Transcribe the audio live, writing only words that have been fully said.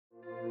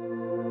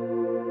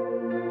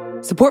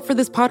Support for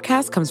this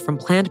podcast comes from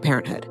Planned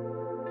Parenthood.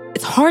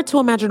 It's hard to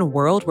imagine a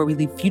world where we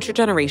leave future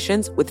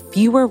generations with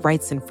fewer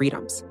rights and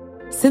freedoms.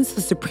 Since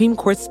the Supreme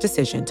Court's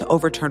decision to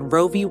overturn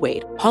Roe v.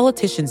 Wade,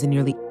 politicians in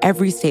nearly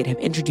every state have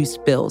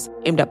introduced bills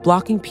aimed at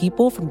blocking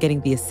people from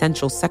getting the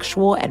essential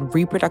sexual and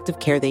reproductive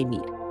care they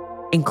need,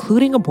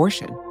 including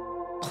abortion.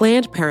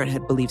 Planned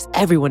Parenthood believes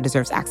everyone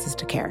deserves access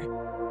to care.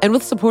 And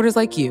with supporters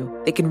like you,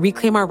 they can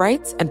reclaim our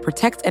rights and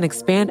protect and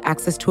expand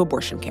access to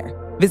abortion care.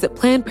 Visit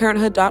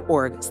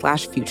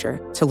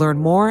PlannedParenthood.org/future to learn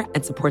more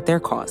and support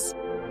their cause.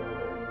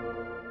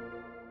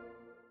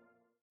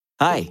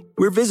 Hi,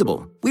 we're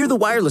Visible. We're the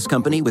wireless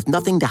company with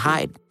nothing to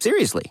hide.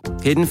 Seriously.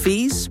 Hidden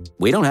fees?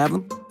 We don't have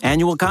them.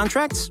 Annual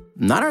contracts?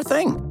 Not our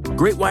thing.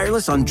 Great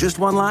wireless on just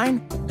one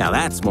line? Now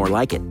that's more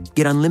like it.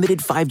 Get unlimited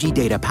 5G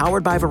data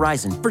powered by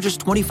Verizon for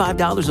just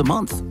 $25 a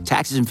month.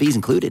 Taxes and fees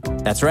included.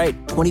 That's right,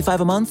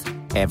 $25 a month,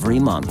 every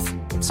month.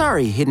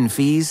 Sorry, hidden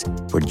fees.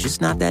 We're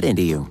just not that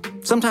into you.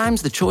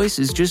 Sometimes the choice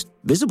is just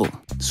Visible.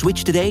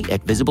 Switch today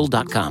at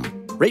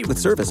Visible.com. Rate with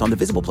service on the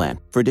Visible plan.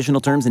 For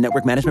additional terms and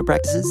network management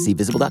practices, see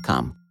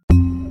Visible.com.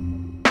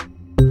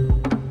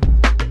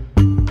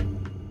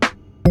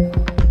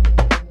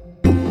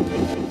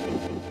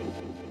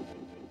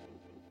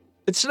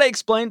 It's Today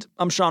Explained.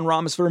 I'm Sean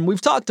Ramesford, and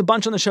we've talked a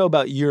bunch on the show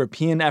about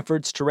European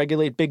efforts to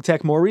regulate big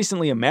tech, more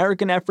recently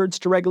American efforts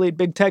to regulate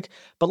big tech,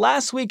 but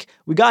last week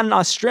we got an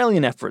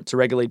Australian effort to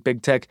regulate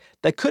big tech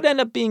that could end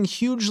up being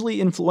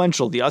hugely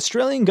influential. The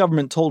Australian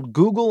government told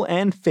Google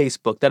and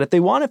Facebook that if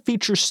they want to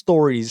feature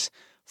stories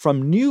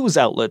from news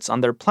outlets on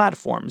their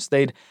platforms,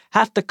 they'd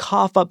have to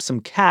cough up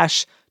some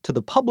cash to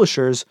the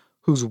publishers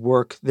whose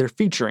work they're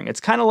featuring. It's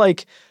kind of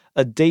like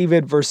a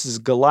David versus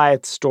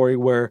Goliath story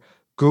where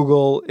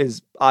Google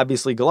is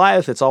obviously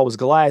Goliath, it's always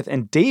Goliath,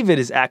 and David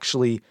is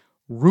actually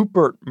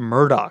Rupert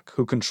Murdoch,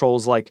 who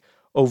controls like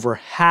over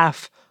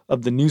half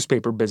of the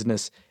newspaper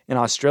business in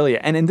Australia.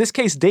 And in this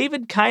case,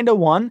 David kind of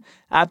won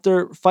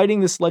after fighting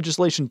this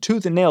legislation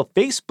tooth and nail.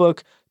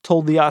 Facebook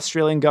told the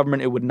Australian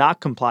government it would not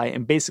comply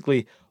and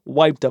basically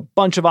wiped a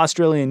bunch of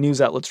Australian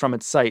news outlets from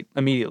its site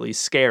immediately.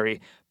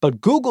 Scary.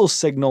 But Google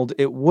signaled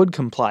it would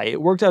comply.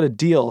 It worked out a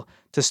deal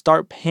to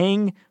start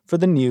paying for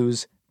the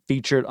news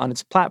featured on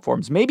its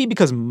platforms. Maybe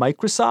because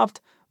Microsoft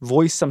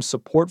voiced some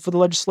support for the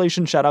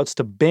legislation, shoutouts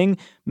to Bing.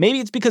 Maybe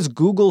it's because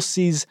Google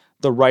sees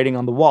the writing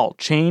on the wall.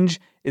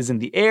 Change is in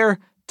the air,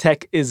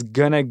 tech is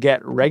gonna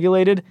get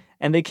regulated,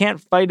 and they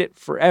can't fight it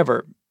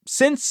forever.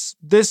 Since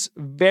this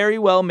very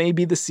well may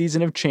be the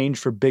season of change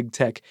for big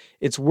tech,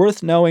 it's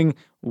worth knowing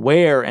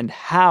where and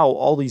how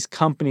all these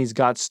companies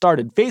got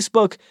started.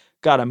 Facebook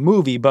got a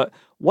movie, but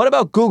what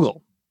about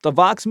Google? The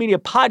Vox Media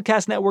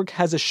Podcast Network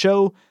has a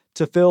show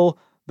to fill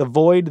the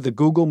void, the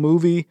Google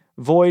movie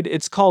void.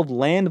 It's called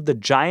Land of the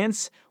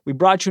Giants. We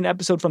brought you an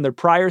episode from their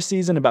prior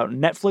season about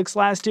Netflix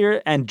last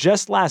year, and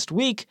just last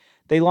week,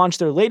 they launched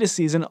their latest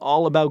season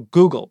all about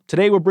Google.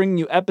 Today, we're bringing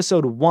you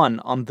episode 1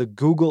 on the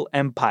Google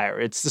empire.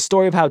 It's the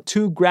story of how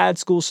 2 grad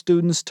school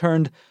students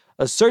turned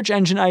a search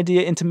engine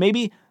idea into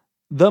maybe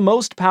the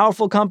most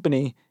powerful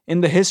company in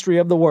the history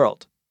of the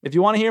world. If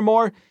you want to hear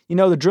more, you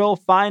know the drill.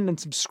 Find and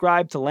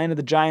subscribe to Land of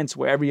the Giants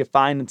wherever you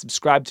find and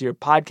subscribe to your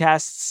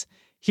podcasts.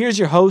 Here's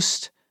your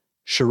host,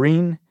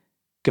 Shireen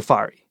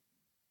Ghaffari.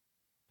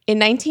 In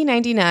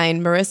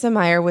 1999, Marissa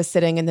Mayer was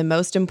sitting in the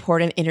most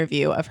important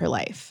interview of her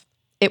life.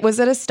 It was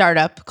at a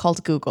startup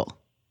called Google.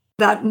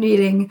 That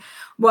meeting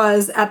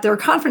was at their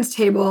conference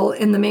table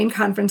in the main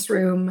conference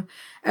room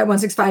at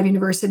 165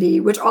 University,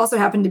 which also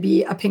happened to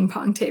be a ping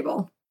pong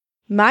table.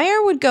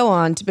 Mayer would go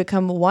on to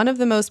become one of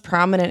the most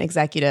prominent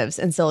executives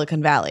in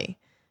Silicon Valley.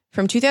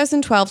 From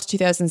 2012 to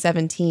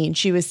 2017,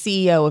 she was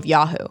CEO of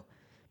Yahoo.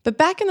 But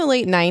back in the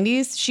late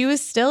 90s, she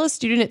was still a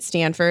student at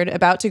Stanford,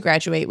 about to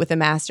graduate with a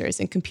master's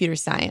in computer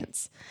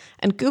science.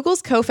 And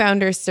Google's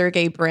co-founder,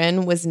 Sergey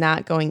Brin, was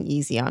not going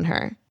easy on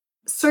her.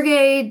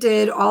 Sergey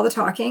did all the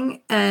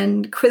talking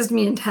and quizzed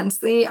me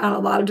intensely on a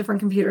lot of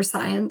different computer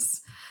science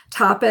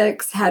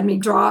topics, had me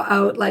draw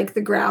out like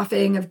the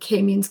graphing of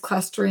k-means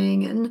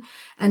clustering and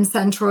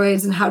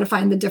centroids and how to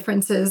find the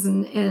differences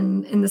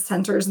in the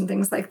centers and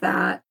things like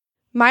that.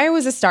 Mayer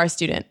was a star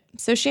student,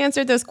 so she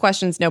answered those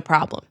questions no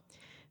problem.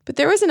 But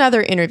there was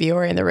another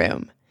interviewer in the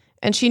room,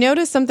 and she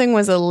noticed something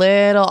was a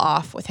little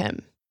off with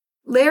him.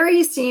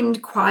 Larry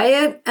seemed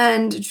quiet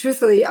and,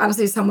 truthfully,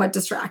 honestly, somewhat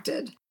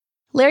distracted.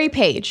 Larry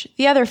Page,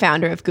 the other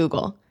founder of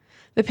Google.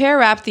 The pair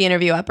wrapped the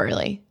interview up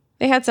early.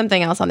 They had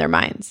something else on their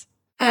minds.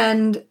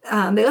 And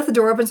they left the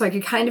door open so I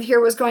could kind of hear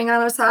what was going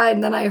on outside.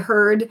 And then I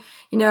heard,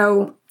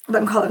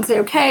 them call it and say,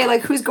 okay,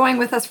 like, who's going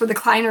with us for the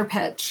Kleiner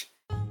pitch?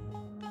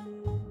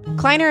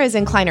 Kleiner is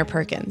in Kleiner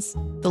Perkins,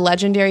 the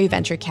legendary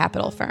venture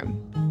capital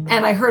firm.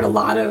 And I heard a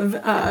lot of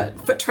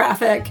foot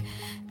traffic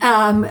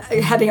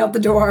heading out the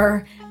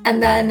door.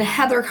 And then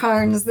Heather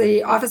Carnes,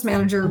 the office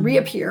manager,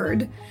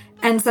 reappeared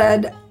and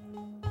said,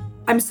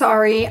 I'm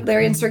sorry,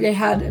 Larry and Sergey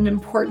had an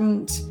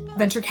important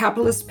venture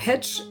capitalist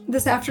pitch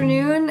this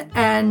afternoon,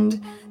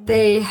 and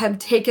they have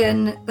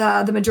taken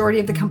the majority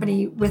of the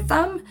company with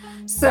them.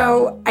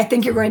 So I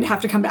think you're going to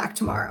have to come back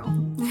tomorrow.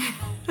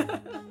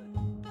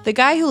 The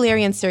guy who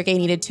Larry and Sergey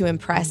needed to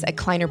impress at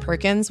Kleiner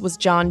Perkins was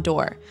John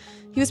Doerr.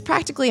 He was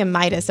practically a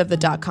Midas of the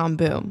dot-com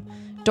boom.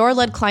 Doerr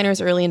led Kleiner's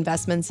early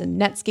investments in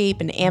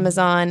Netscape and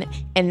Amazon,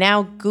 and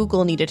now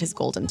Google needed his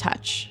golden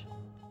touch.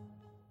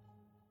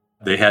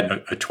 They had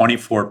a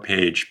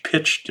 24-page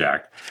pitch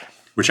deck,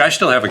 which I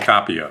still have a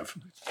copy of.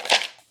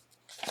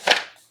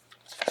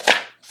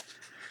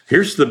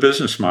 Here's the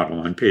business model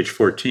on page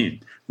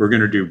 14. We're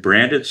going to do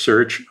branded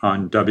search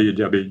on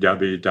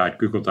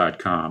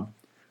www.google.com.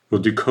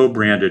 We'll do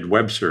co-branded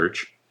web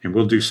search, and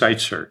we'll do site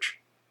search.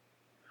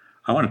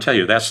 I want to tell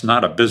you, that's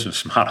not a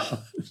business model.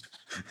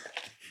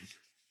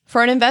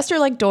 For an investor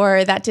like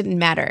Doerr, that didn't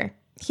matter.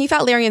 He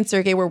thought Larry and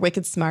Sergey were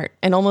wicked smart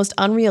and almost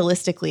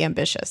unrealistically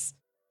ambitious.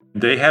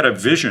 They had a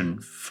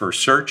vision for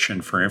search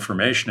and for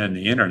information in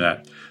the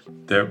internet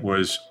that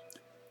was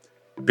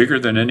bigger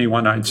than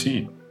anyone I'd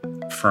seen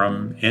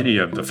from any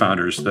of the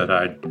founders that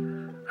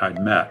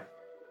I'd met.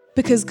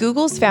 Because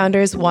Google's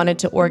founders wanted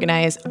to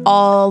organize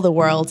all the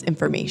world's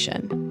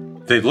information.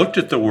 They looked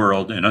at the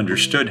world and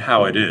understood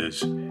how it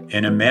is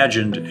and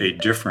imagined a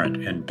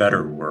different and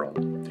better world,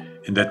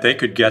 and that they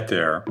could get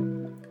there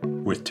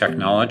with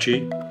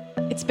technology.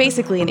 It's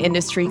basically an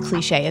industry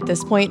cliche at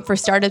this point for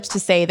startups to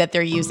say that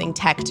they're using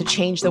tech to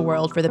change the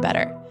world for the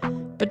better.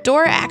 But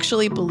Doerr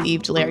actually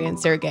believed Larry and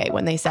Sergey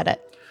when they said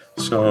it.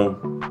 So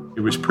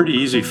it was pretty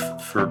easy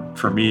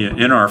for me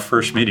in our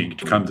first meeting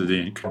to come to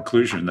the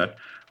conclusion that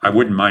I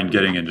wouldn't mind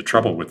getting into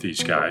trouble with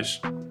these guys.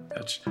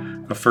 That's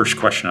the first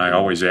question I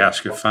always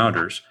ask of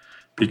founders,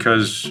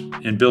 because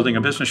in building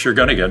a business, you're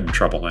going to get in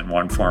trouble in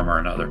one form or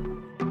another.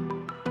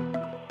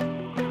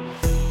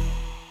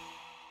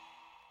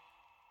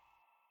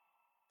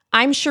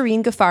 I'm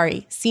Shireen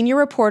Ghaffari, senior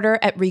reporter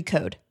at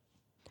Recode.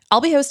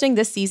 I'll be hosting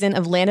this season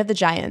of Land of the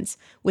Giants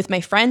with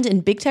my friend in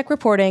big tech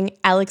reporting,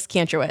 Alex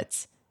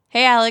Kantrowitz.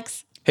 Hey,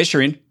 Alex. Hey,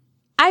 Shireen.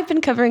 I've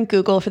been covering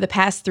Google for the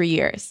past 3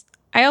 years.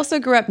 I also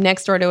grew up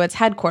next door to its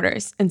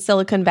headquarters in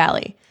Silicon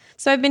Valley.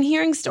 So I've been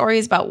hearing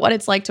stories about what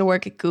it's like to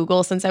work at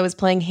Google since I was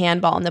playing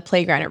handball in the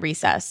playground at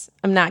recess.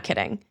 I'm not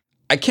kidding.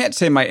 I can't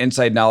say my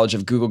inside knowledge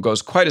of Google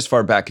goes quite as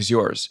far back as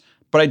yours,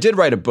 but I did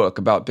write a book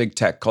about big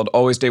tech called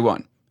Always Day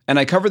One, and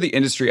I cover the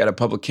industry at a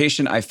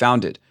publication I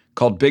founded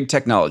called Big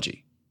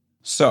Technology.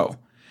 So,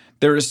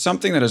 there is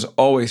something that has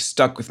always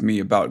stuck with me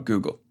about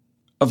Google.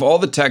 Of all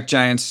the tech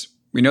giants,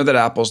 we know that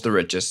Apple's the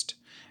richest,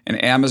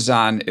 and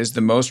Amazon is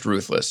the most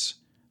ruthless.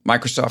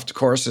 Microsoft, of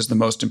course, is the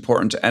most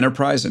important to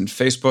enterprise, and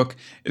Facebook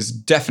is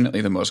definitely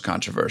the most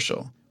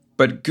controversial.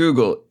 But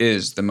Google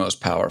is the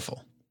most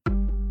powerful.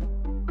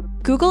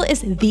 Google is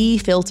the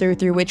filter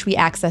through which we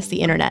access the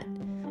internet.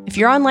 If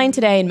you're online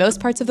today in most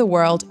parts of the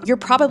world, you're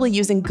probably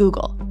using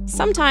Google.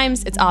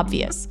 Sometimes it's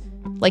obvious,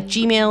 like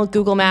Gmail,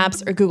 Google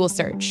Maps, or Google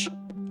Search.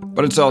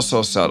 But it's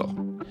also subtle.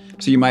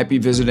 So you might be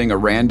visiting a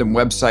random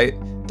website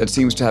that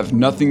seems to have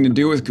nothing to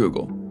do with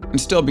Google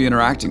and still be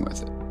interacting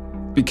with it.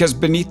 Because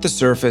beneath the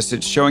surface,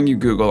 it's showing you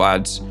Google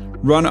ads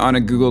run on a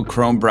Google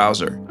Chrome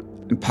browser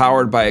and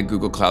powered by a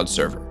Google Cloud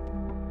server.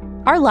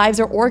 Our lives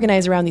are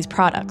organized around these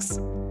products,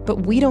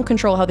 but we don't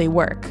control how they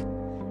work.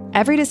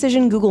 Every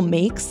decision Google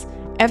makes,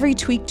 every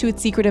tweak to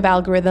its secretive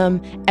algorithm,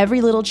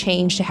 every little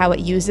change to how it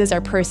uses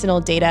our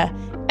personal data,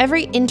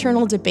 every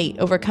internal debate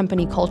over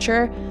company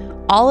culture,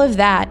 all of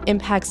that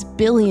impacts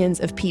billions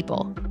of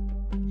people.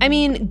 I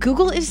mean,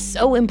 Google is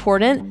so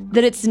important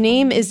that its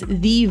name is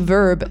the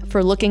verb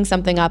for looking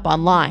something up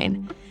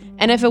online.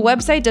 And if a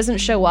website doesn't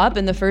show up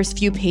in the first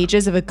few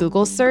pages of a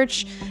Google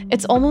search,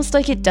 it's almost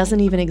like it doesn't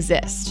even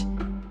exist.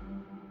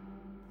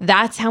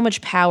 That's how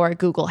much power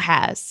Google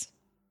has.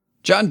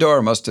 John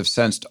Doerr must have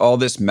sensed all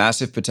this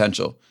massive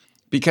potential,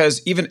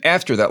 because even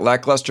after that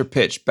lackluster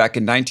pitch back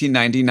in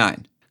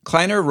 1999,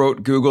 Kleiner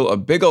wrote Google a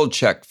big old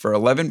check for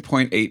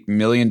 $11.8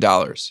 million.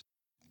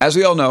 As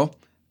we all know,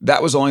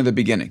 that was only the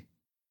beginning.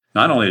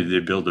 Not only did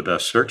they build the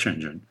best search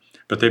engine,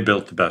 but they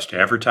built the best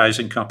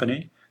advertising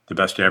company, the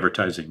best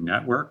advertising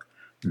network,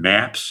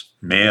 maps,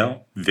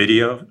 mail,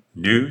 video,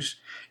 news.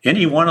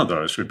 Any one of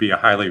those would be a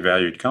highly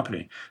valued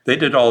company. They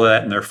did all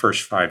that in their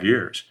first 5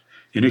 years,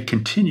 and it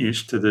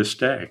continues to this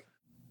day.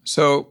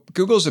 So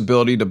Google's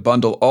ability to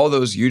bundle all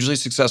those hugely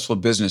successful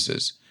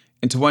businesses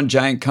into one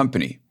giant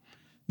company,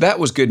 that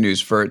was good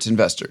news for its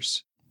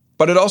investors.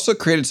 But it also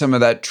created some of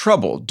that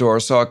trouble Doerr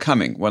saw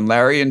coming when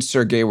Larry and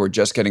Sergey were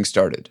just getting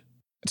started.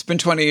 It's been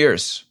 20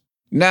 years.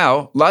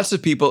 Now, lots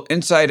of people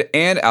inside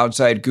and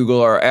outside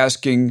Google are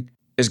asking,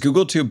 is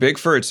Google too big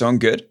for its own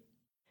good?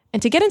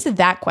 And to get into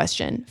that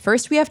question,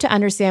 first we have to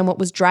understand what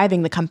was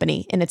driving the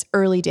company in its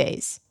early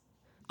days.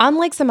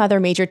 Unlike some other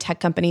major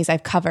tech companies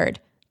I've covered,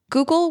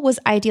 Google was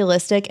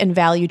idealistic and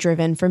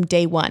value-driven from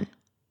day one.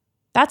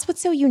 That's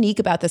what's so unique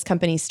about this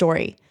company's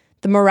story.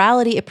 The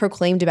morality it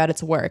proclaimed about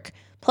its work,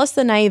 plus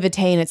the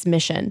naivete in its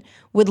mission,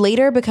 would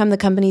later become the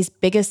company's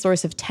biggest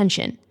source of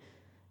tension.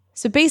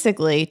 So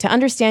basically, to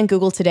understand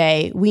Google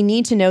today, we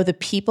need to know the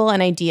people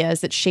and ideas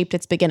that shaped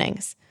its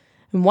beginnings.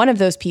 And one of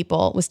those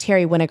people was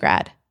Terry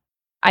Winograd.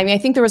 I mean, I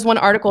think there was one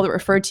article that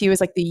referred to you as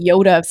like the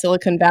Yoda of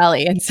Silicon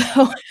Valley. And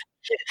so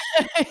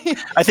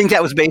I think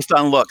that was based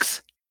on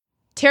looks.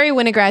 Terry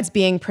Winograd's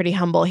being pretty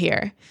humble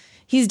here.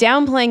 He's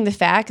downplaying the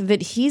fact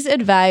that he's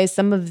advised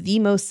some of the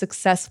most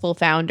successful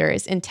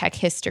founders in tech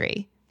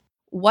history.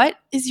 What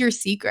is your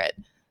secret?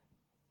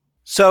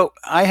 So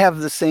I have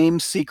the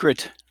same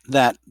secret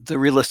that the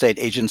real estate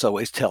agents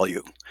always tell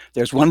you.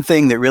 There's one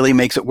thing that really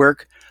makes it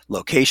work: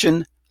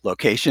 location,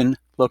 location,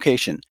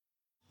 location.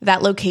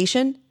 That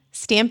location?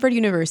 Stanford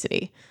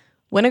University.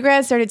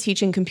 Winograd started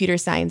teaching computer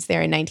science there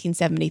in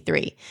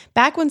 1973,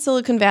 back when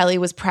Silicon Valley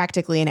was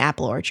practically an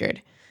apple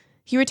orchard.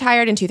 He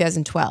retired in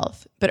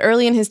 2012, but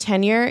early in his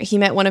tenure, he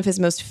met one of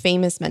his most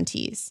famous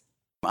mentees.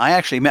 I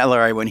actually met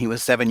Larry when he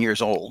was 7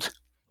 years old.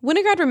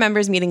 Winograd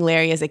remembers meeting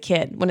Larry as a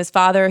kid when his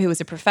father, who was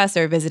a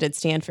professor, visited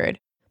Stanford.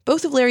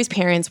 Both of Larry's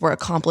parents were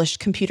accomplished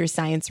computer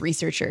science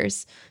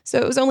researchers, so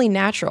it was only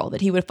natural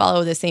that he would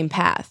follow the same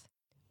path.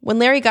 When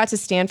Larry got to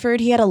Stanford,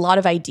 he had a lot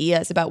of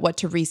ideas about what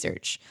to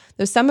research,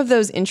 though some of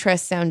those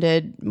interests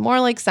sounded more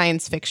like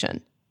science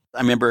fiction. I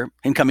remember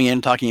him coming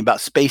in talking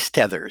about space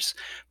tethers,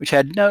 which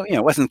had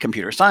it wasn't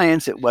computer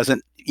science, it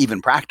wasn't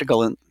even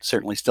practical, and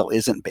certainly still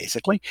isn't,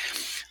 basically.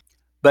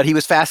 But he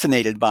was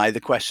fascinated by the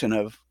question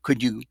of,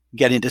 could you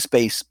get into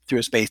space through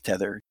a space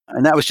tether?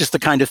 And that was just the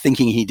kind of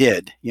thinking he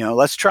did.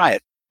 Let's try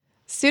it.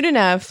 Soon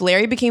enough,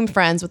 Larry became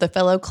friends with a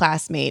fellow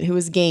classmate who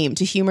was game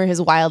to humor his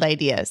wild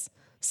ideas,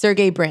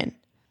 Sergey Brin.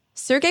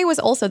 Sergey was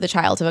also the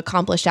child of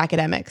accomplished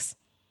academics.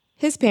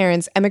 His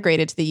parents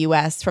emigrated to the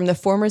U.S. from the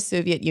former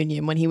Soviet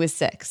Union when he was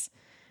 6.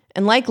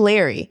 And like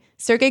Larry,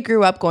 Sergey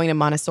grew up going to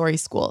Montessori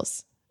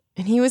schools.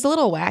 And he was a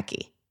little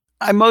wacky.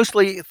 I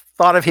mostly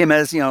thought of him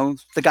as,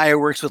 the guy who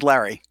works with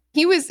Larry.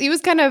 He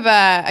was kind of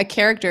a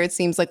character, it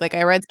seems like. Like,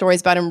 I read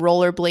stories about him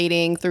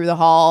rollerblading through the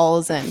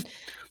halls. And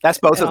that's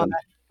both of them.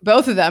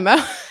 Both of them.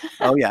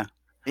 Oh, yeah.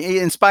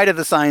 In spite of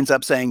the signs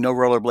up saying no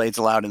rollerblades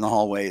allowed in the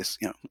hallways,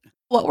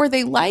 What were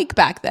they like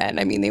back then?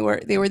 I mean, they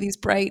were these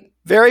bright.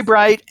 Very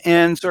bright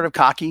and sort of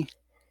cocky.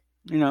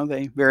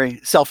 They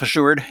very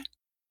self-assured.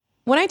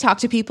 When I talk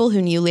to people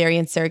who knew Larry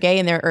and Sergey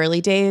in their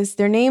early days,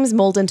 their names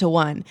mold into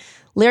one.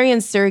 Larry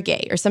and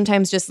Sergey, or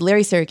sometimes just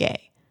Larry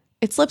Sergey.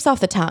 It slips off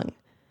the tongue.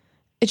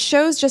 It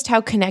shows just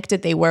how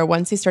connected they were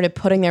once they started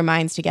putting their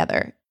minds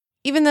together,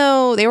 even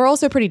though they were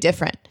also pretty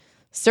different.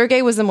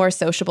 Sergey was the more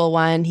sociable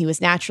one. He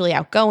was naturally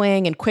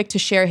outgoing and quick to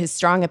share his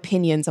strong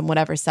opinions on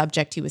whatever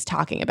subject he was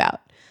talking about.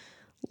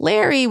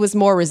 Larry was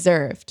more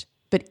reserved,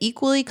 but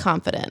equally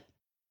confident.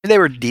 They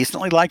were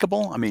decently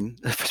likable. I mean,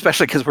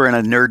 especially because we're in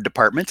a nerd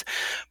department.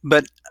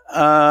 But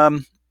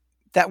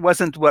that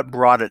wasn't what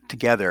brought it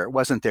together. It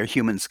wasn't their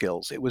human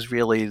skills. It was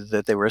really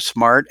that they were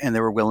smart and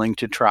they were willing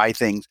to try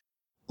things.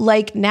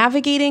 Like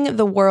navigating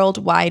the World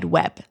Wide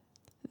Web.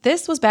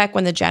 This was back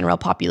when the general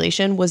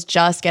population was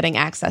just getting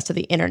access to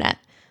the internet.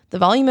 The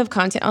volume of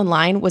content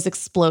online was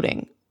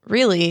exploding.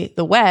 Really,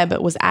 the web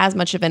was as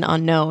much of an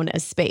unknown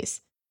as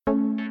space.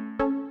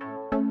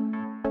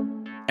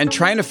 And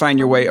trying to find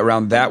your way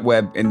around that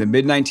web in the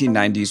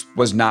mid-1990s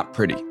was not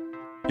pretty.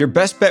 Your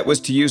best bet was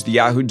to use the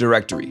Yahoo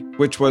directory,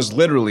 which was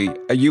literally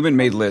a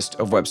human-made list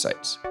of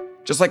websites,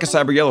 just like a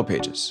Cyber Yellow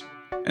Pages.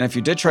 And if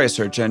you did try a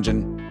search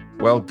engine,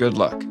 well, good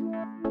luck.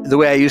 The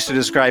way I used to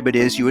describe it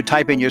is you would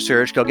type in your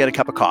search, go get a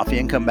cup of coffee,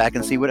 and come back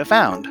and see what it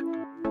found.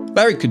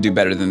 Larry could do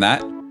better than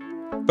that.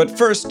 But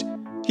first,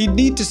 he'd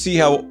need to see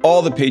how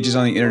all the pages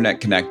on the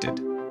internet connected,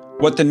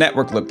 what the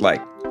network looked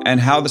like, and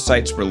how the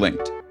sites were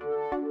linked.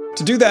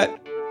 To do that,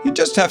 you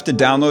just have to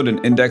download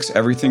and index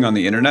everything on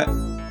the internet.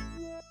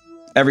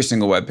 Every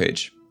single web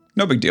page.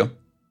 No big deal.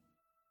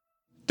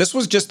 This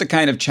was just the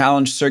kind of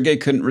challenge Sergey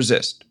couldn't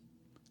resist.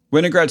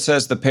 Winograd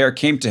says the pair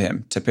came to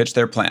him to pitch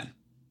their plan.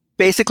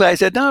 Basically, I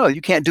said, no,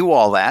 you can't do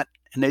all that.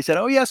 And they said,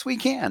 oh, yes, we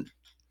can.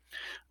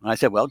 And I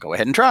said, well, go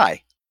ahead and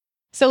try.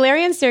 So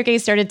Larry and Sergey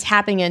started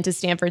tapping into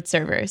Stanford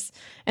servers,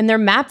 and their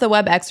Map the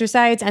Web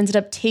exercise ended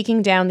up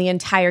taking down the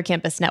entire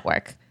campus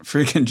network.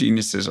 Freaking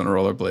geniuses on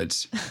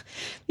rollerblades.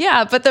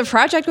 Yeah, but the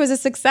project was a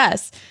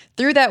success.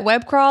 Through that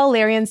web crawl,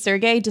 Larry and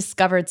Sergey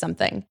discovered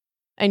something.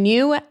 A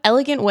new,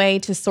 elegant way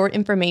to sort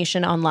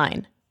information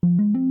online.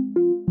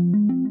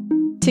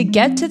 To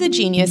get to the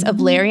genius of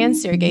Larry and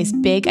Sergey's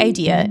big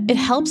idea, it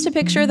helps to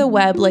picture the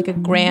web like a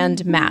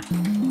grand map.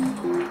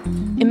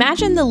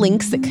 Imagine the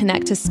links that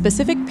connect to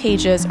specific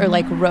pages are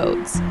like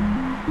roads.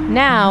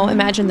 Now,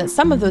 imagine that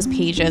some of those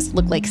pages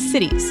look like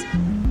cities.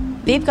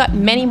 They've got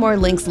many more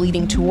links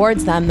leading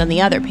towards them than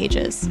the other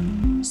pages.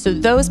 So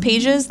those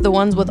pages, the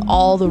ones with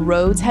all the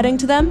roads heading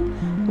to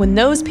them, when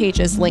those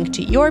pages link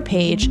to your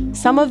page,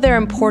 some of their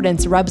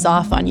importance rubs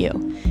off on you.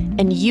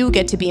 And you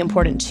get to be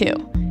important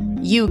too.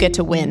 You get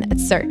to win at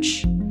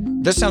search.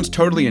 This sounds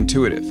totally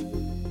intuitive,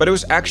 but it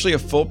was actually a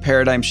full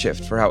paradigm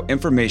shift for how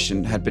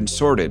information had been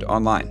sorted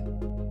online.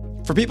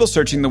 For people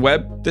searching the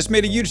web, this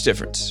made a huge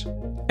difference,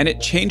 and it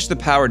changed the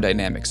power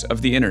dynamics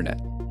of the internet.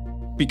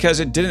 Because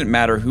it didn't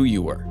matter who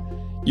you were.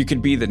 You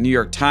could be the New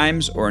York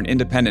Times or an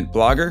independent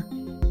blogger.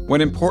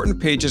 When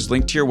important pages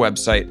linked to your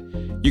website,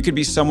 you could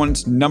be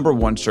someone's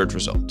 #1 search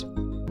result.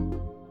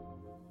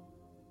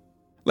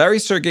 Larry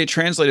Sergey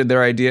translated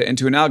their idea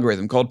into an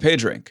algorithm called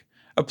PageRank,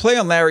 a play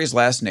on Larry's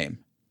last name,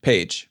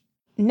 Page.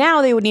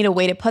 Now they would need a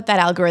way to put that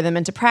algorithm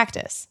into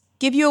practice,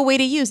 give you a way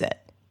to use it.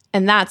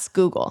 And that's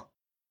Google.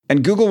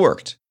 And Google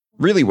worked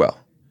really well,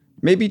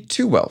 maybe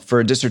too well for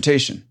a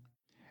dissertation.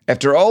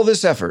 After all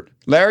this effort,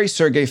 Larry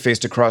Sergey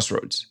faced a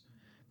crossroads.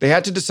 They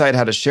had to decide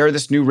how to share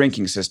this new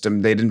ranking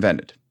system they'd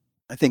invented.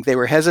 I think they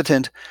were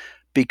hesitant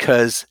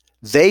because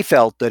they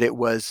felt that it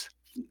was,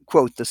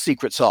 quote, the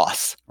secret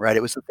sauce, right?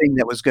 It was the thing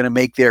that was going to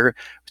make their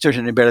search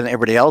engine better than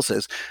everybody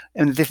else's.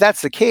 And if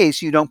that's the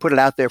case, you don't put it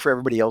out there for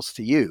everybody else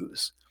to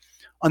use.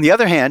 On the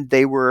other hand,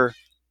 they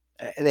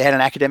had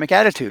an academic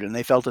attitude, and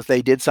they felt if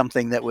they did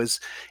something that was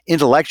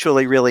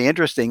intellectually really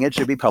interesting, it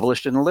should be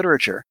published in the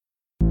literature.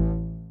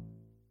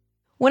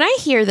 When I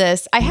hear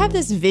this, I have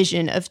this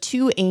vision of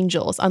two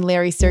angels on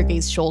Larry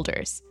Sergey's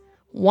shoulders.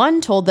 One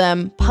told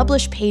them,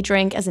 publish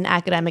PageRank as an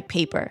academic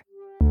paper.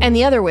 And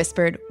the other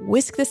whispered,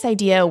 whisk this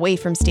idea away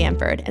from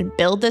Stanford and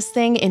build this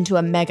thing into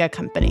a mega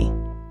company.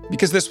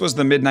 Because this was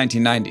the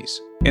mid-1990s.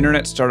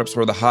 Internet startups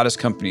were the hottest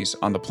companies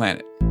on the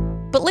planet.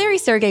 But Larry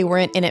Sergey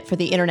weren't in it for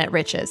the internet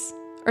riches.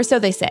 Or so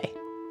they say.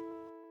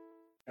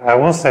 I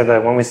will say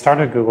that when we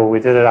started Google, we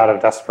did it out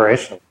of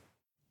desperation.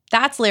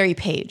 That's Larry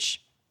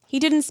Page. He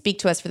didn't speak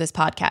to us for this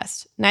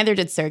podcast. Neither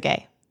did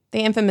Sergey.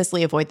 They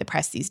infamously avoid the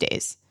press these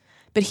days.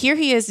 But here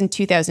he is in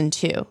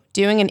 2002,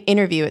 doing an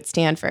interview at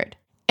Stanford.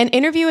 An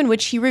interview in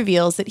which he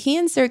reveals that he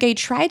and Sergey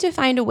tried to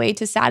find a way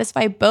to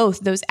satisfy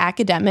both those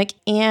academic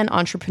and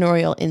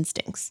entrepreneurial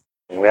instincts.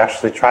 We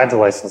actually tried to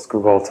license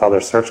Google to other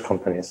search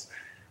companies.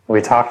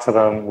 We talked to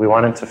them. We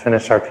wanted to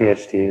finish our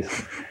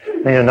PhDs.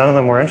 And, none of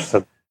them were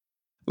interested.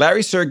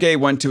 Larry Sergey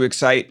went to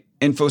Excite,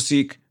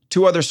 InfoSeek,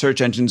 two other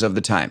search engines of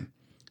the time.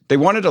 They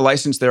wanted to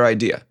license their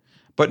idea,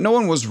 but no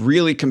one was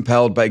really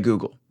compelled by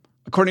Google.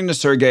 According to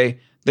Sergey,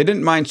 they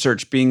didn't mind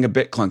search being a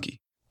bit clunky.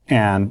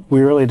 And we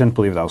really didn't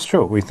believe that was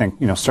true. We think,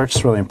 search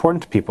is really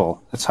important to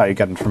people. That's how you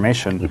get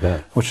information,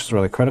 which is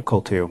really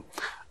critical to you.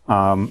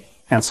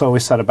 And so we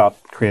set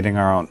about creating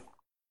our own.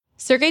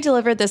 Sergey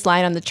delivered this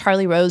line on The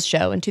Charlie Rose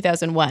Show in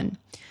 2001.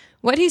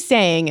 What he's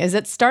saying is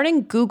that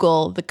starting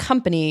Google, the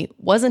company,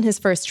 wasn't his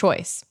first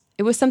choice.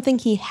 It was something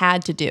he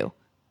had to do.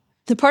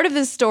 The part of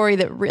this story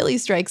that really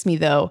strikes me,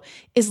 though,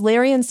 is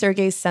Larry and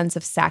Sergey's sense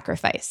of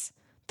sacrifice.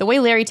 The way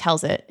Larry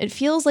tells it, it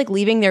feels like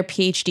leaving their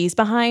PhDs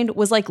behind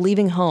was like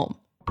leaving home.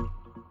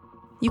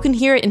 You can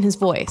hear it in his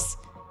voice.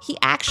 He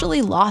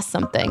actually lost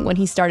something when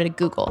he started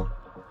Google.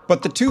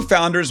 But the two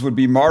founders would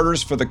be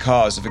martyrs for the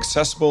cause of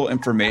accessible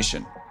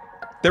information.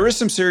 There is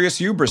some serious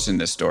hubris in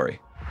this story.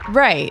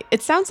 Right.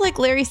 It sounds like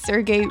Larry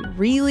Sergey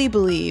really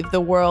believed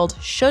the world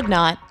should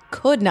not,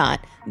 could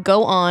not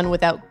go on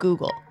without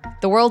Google.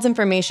 The world's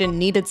information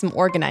needed some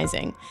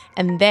organizing,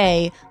 and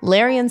they,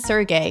 Larry and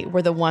Sergey,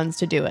 were the ones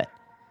to do it.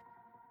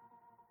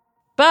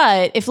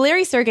 But if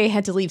Larry Sergey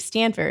had to leave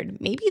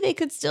Stanford, maybe they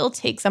could still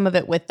take some of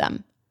it with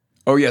them.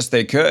 Oh, yes,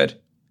 they could.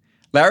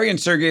 Larry and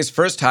Sergey's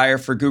first hire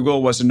for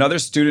Google was another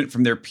student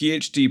from their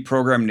PhD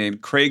program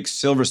named Craig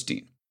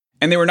Silverstein.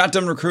 And they were not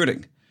done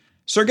recruiting.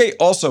 Sergey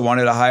also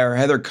wanted to hire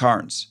Heather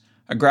Carnes,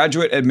 a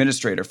graduate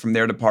administrator from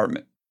their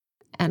department.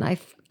 And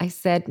I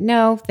said,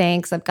 no,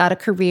 thanks. I've got a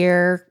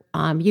career.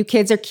 You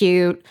kids are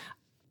cute.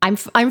 I'm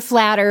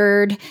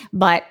flattered,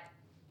 but,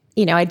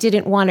 I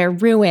didn't want to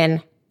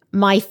ruin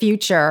my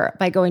future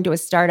by going to a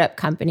startup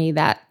company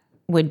that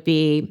would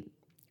be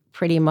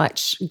pretty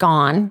much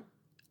gone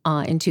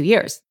in 2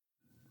 years.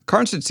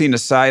 Carnes had seen a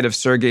side of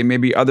Sergey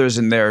maybe others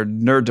in their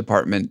nerd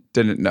department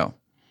didn't know.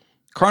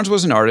 Carnes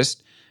was an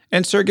artist,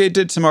 and Sergey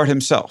did some art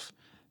himself.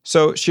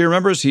 So she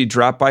remembers he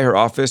dropped by her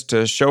office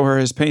to show her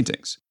his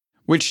paintings,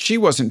 which she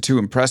wasn't too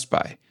impressed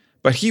by,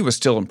 but he was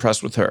still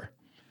impressed with her.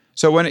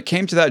 So when it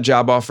came to that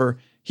job offer,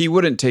 he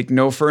wouldn't take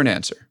no for an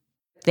answer.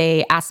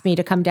 They asked me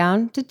to come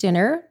down to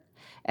dinner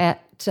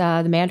at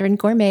the Mandarin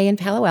Gourmet in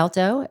Palo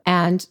Alto,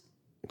 and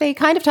they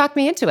kind of talked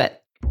me into it.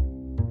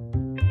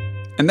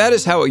 And that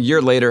is how a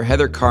year later,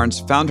 Heather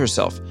Carnes found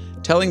herself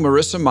telling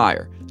Marissa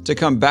Mayer to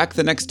come back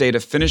the next day to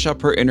finish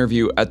up her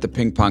interview at the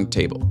ping pong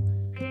table.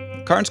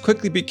 Carnes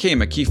quickly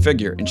became a key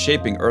figure in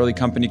shaping early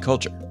company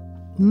culture.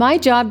 My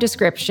job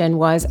description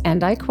was,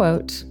 and I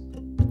quote,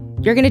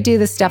 "You're going to do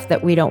the stuff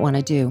that we don't want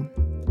to do."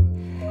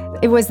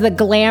 It was the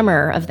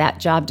glamour of that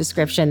job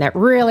description that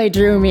really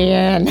drew me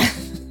in.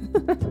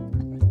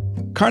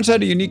 Carnes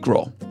had a unique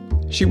role.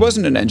 She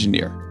wasn't an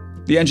engineer.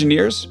 The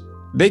engineers,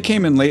 they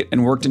came in late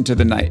and worked into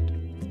the night.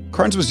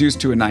 Carnes was used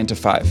to a 9 to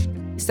 5.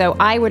 So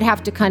I would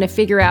have to kind of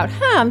figure out,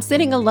 I'm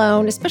sitting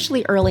alone,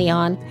 especially early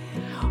on.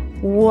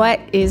 What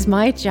is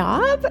my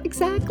job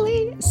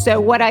exactly?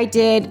 So what I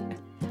did,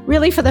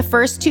 really for the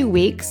first 2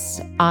 weeks,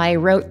 I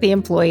wrote the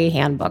employee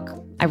handbook.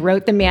 I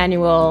wrote the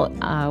manual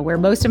where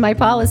most of my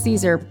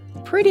policies are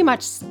pretty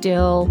much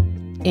still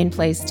in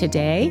place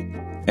today.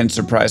 And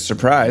surprise,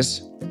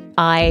 surprise,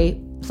 I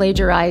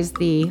plagiarized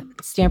the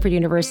Stanford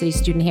University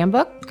student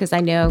handbook because I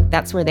know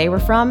that's where they were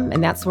from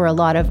and that's where a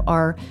lot of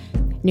our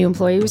new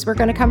employees were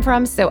going to come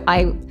from. So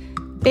I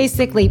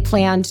basically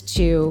planned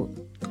to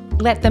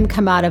let them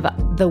come out of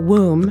the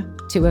womb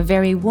to a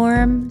very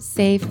warm,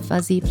 safe,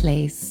 fuzzy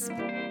place.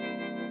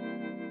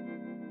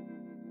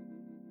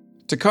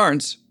 To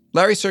Carnes,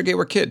 Larry Sergey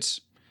were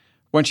kids.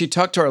 When she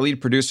talked to our lead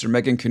producer,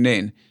 Megan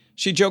Cunane,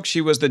 she joked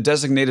she was the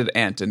designated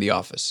aunt in the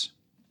office.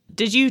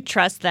 Did you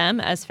trust them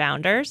as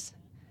founders?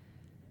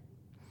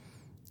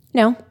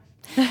 No,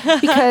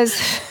 because,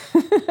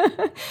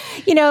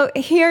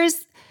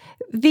 here's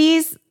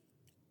these.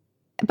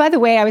 By the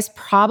way, I was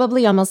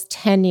probably almost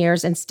 10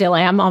 years and still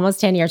am almost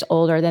 10 years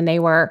older than they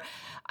were.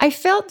 I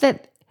felt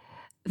that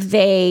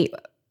they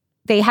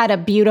had a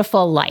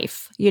beautiful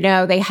life.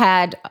 They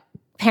had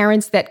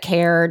parents that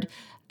cared,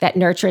 that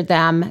nurtured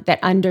them, that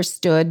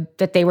understood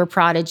that they were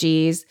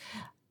prodigies.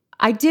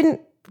 I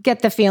didn't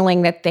get the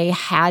feeling that they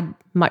had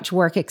much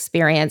work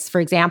experience. For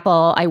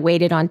example, I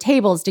waited on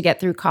tables to get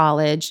through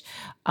college.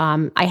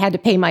 I had to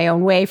pay my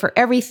own way for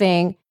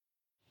everything.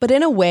 But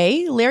in a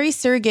way, Larry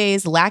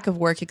Sergey's lack of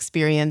work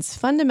experience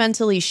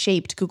fundamentally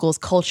shaped Google's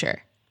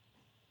culture.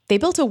 They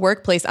built a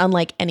workplace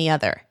unlike any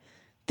other.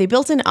 They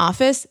built an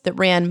office that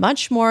ran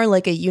much more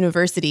like a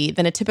university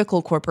than a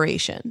typical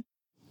corporation.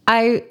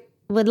 I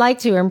would like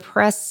to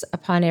impress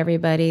upon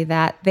everybody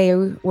that they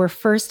were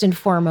first and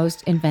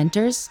foremost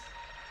inventors.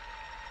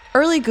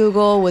 Early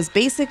Google was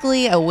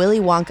basically a Willy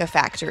Wonka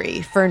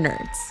factory for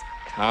nerds.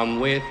 Come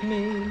with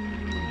me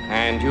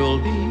and you'll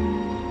be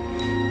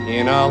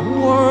in a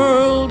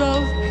world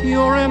of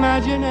pure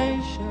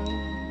imagination.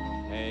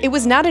 It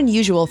was not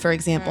unusual, for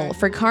example,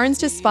 for Carnes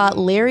to spot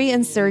Larry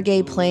and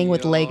Sergey playing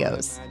with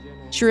Legos.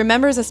 She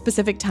remembers a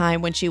specific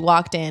time when she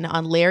walked in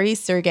on Larry,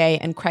 Sergey,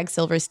 and Craig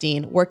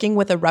Silverstein working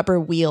with a rubber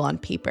wheel on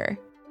paper.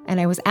 And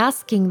I was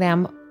asking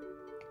them,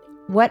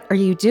 what are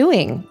you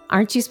doing?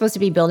 Aren't you supposed to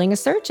be building a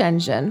search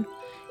engine?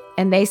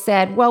 And they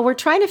said, well, we're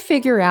trying to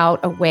figure out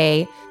a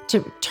way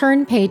to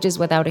turn pages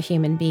without a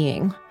human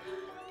being.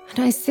 And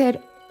I said,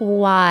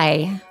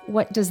 why?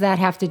 What does that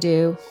have to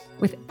do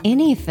with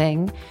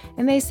anything?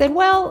 And they said,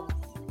 well,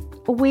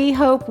 we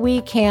hope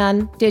we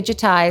can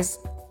digitize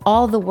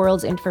all the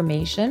world's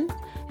information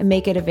and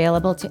make it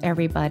available to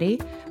everybody.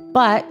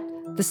 But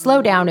the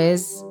slowdown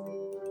is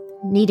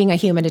needing a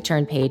human to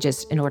turn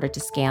pages in order to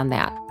scan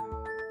that.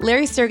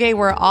 Larry Sergey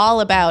were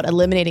all about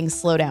eliminating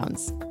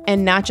slowdowns,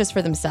 and not just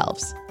for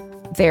themselves.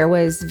 There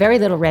was very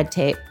little red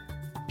tape.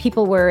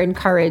 People were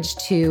encouraged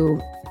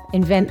to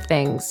invent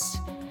things.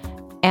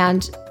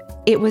 And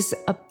it was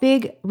a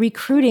big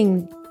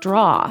recruiting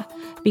draw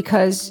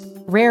because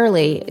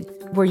rarely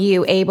were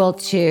you able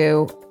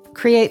to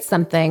create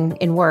something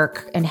in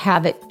work and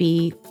have it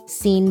be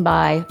seen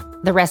by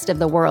the rest of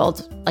the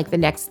world like the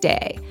next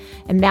day.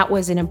 And that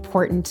was an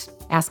important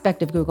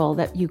aspect of Google,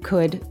 that you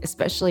could,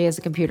 especially as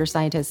a computer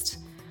scientist,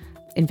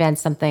 invent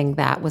something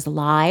that was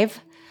alive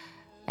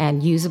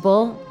and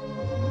usable.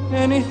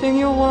 Anything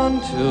you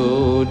want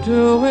to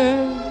do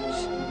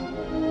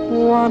it,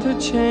 want to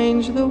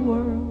change the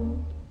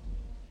world.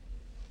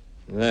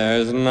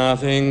 There's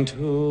nothing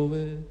to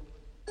it.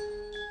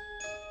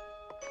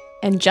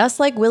 And just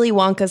like Willy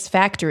Wonka's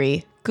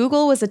factory,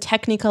 Google was a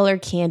Technicolor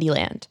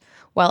Candyland,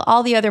 while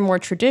all the other more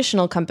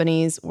traditional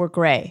companies were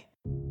gray.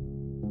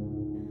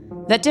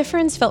 That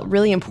difference felt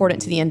really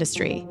important to the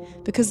industry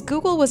because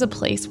Google was a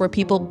place where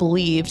people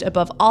believed,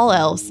 above all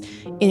else,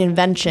 in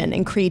invention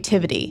and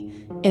creativity,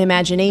 in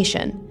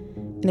imagination.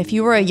 And if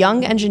you were a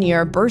young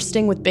engineer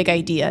bursting with big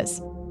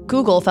ideas,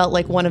 Google felt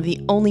like one of the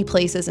only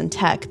places in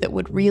tech that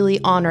would really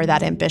honor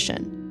that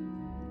ambition.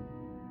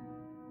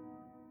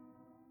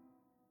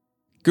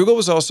 Google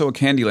was also a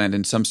Candyland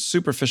in some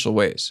superficial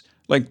ways.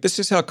 Like, this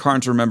is how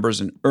Carnes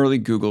remembers an early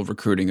Google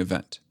recruiting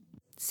event.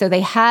 So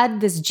they had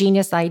this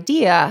genius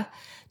idea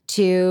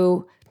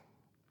to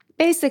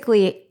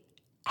basically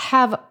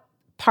have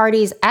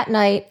parties at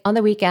night on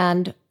the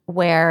weekend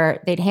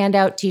where they'd hand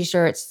out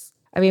T-shirts.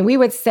 I mean, we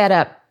would set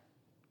up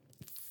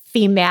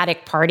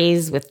thematic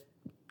parties with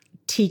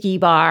tiki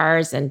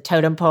bars and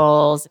totem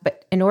poles.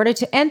 But in order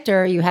to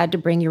enter, you had to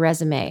bring your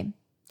resume.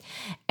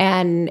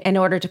 And in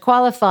order to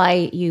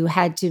qualify, you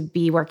had to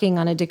be working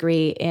on a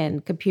degree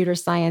in computer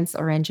science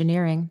or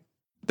engineering.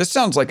 This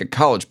sounds like a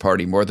college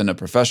party more than a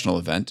professional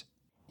event.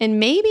 And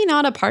maybe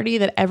not a party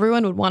that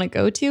everyone would want to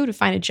go to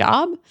find a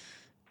job.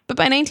 But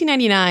by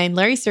 1999,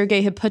 Larry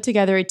Sergey had put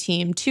together a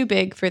team too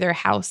big for their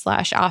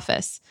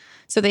house/office.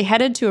 So they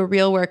headed to a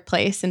real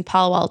workplace in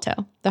Palo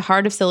Alto, the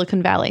heart of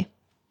Silicon Valley.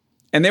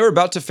 And they were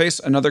about to face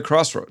another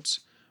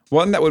crossroads,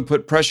 one that would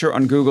put pressure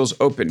on Google's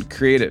open,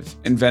 creative,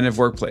 inventive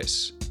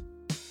workplace.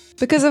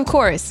 Because of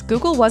course,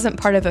 Google wasn't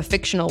part of a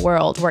fictional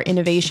world where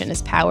innovation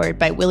is powered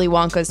by Willy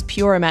Wonka's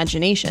pure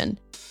imagination.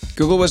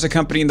 Google was a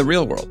company in the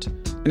real world,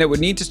 and it would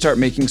need to start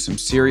making some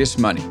serious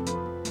money.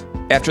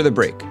 After the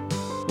break,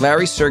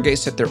 Larry Sergey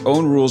set their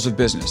own rules of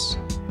business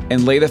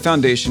and lay the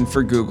foundation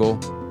for Google,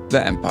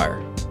 the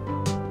empire.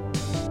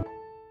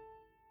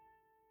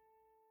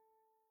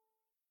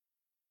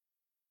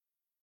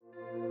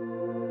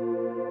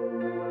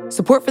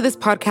 Support for this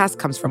podcast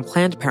comes from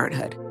Planned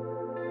Parenthood.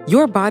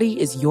 Your body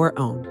is your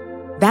own.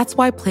 That's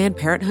why Planned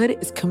Parenthood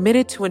is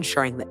committed to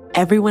ensuring that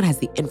everyone has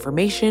the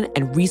information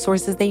and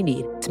resources they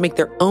need to make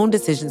their own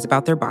decisions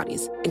about their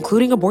bodies,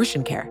 including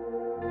abortion care.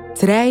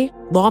 Today,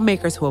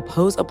 lawmakers who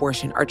oppose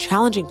abortion are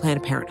challenging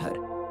Planned Parenthood.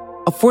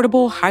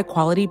 Affordable,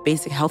 high-quality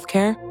basic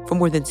healthcare for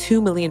more than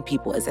 2 million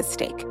people is at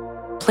stake.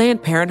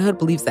 Planned Parenthood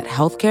believes that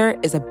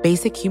healthcare is a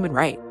basic human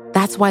right.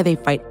 That's why they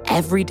fight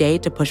every day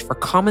to push for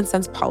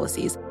common-sense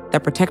policies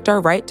that protect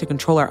our right to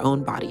control our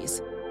own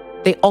bodies.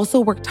 They also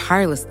work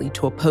tirelessly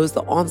to oppose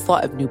the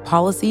onslaught of new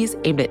policies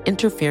aimed at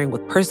interfering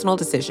with personal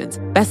decisions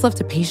best left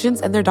to patients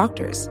and their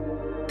doctors.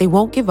 They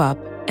won't give up,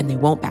 and they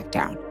won't back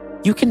down.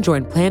 You can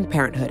join Planned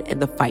Parenthood in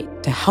the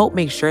fight to help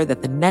make sure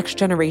that the next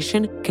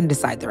generation can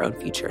decide their own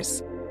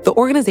futures. The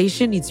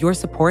organization needs your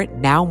support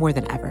now more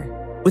than ever.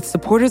 With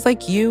supporters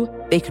like you,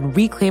 they can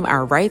reclaim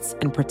our rights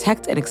and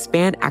protect and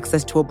expand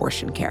access to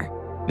abortion care.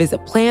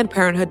 Visit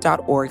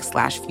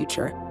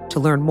PlannedParenthood.org/future to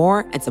learn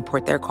more and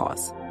support their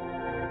cause.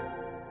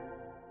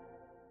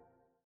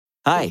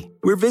 Hi,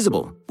 we're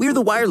Visible. We're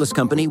the wireless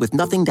company with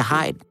nothing to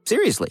hide.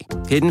 Seriously.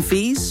 Hidden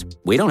fees?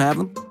 We don't have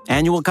them.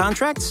 Annual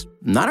contracts?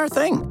 Not our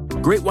thing.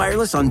 Great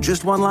wireless on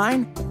just one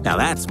line? Now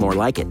that's more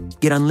like it.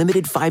 Get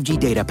unlimited 5G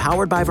data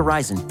powered by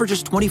Verizon for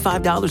just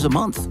 $25 a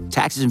month.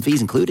 Taxes and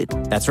fees included.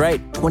 That's right,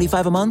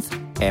 $25 a month,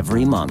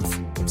 every month.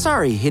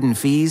 Sorry, hidden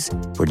fees.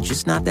 We're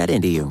just not that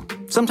into you.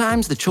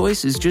 Sometimes the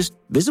choice is just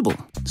Visible.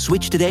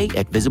 Switch today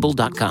at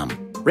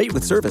Visible.com. Rate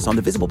with service on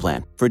the Visible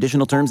plan. For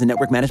additional terms and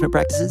network management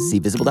practices, see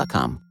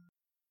Visible.com.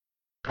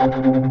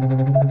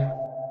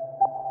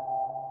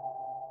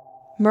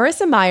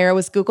 Marissa Mayer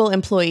was Google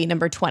employee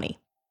number 20.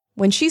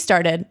 When she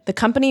started, the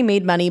company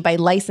made money by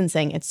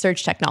licensing its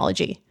search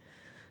technology.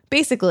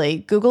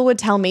 Basically, Google would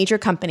tell major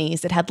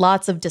companies that had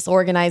lots of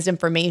disorganized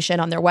information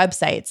on their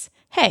websites,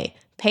 hey,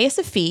 pay us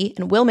a fee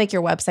and we'll make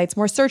your websites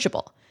more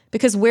searchable,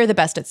 because we're the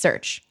best at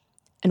search.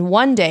 And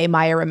one day,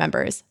 Mayer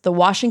remembers, the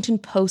Washington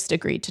Post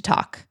agreed to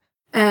talk.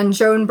 And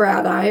Joan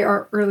Bradeye,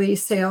 our early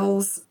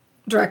sales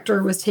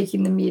director, was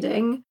taking the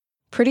meeting.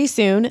 Pretty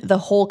soon, the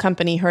whole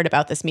company heard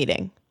about this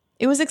meeting.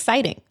 It was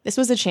exciting. This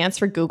was a chance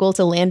for Google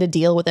to land a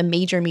deal with a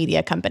major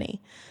media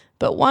company.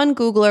 But one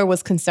Googler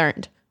was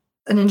concerned.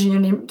 An engineer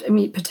named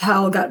Amit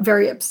Patel got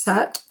very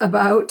upset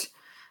about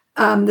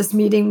this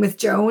meeting with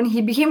Joan.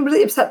 He became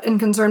really upset and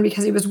concerned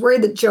because he was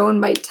worried that Joan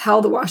might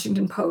tell the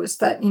Washington Post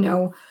that,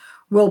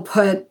 we'll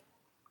put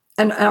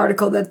an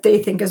article that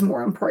they think is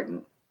more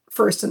important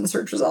first in the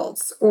search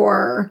results,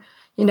 or,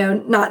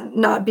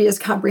 not be as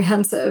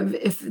comprehensive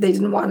if they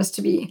didn't want us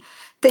to be.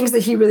 Things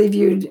that he really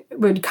viewed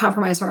would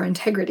compromise our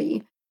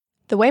integrity.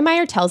 The way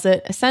Mayer tells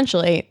it,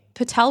 essentially,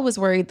 Patel was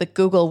worried that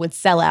Google would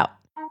sell out.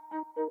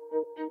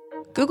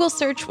 Google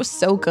search was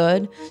so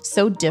good,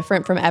 so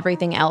different from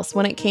everything else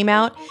when it came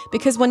out,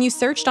 because when you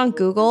searched on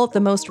Google,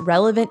 the most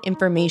relevant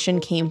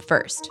information came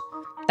first.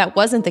 That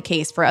wasn't the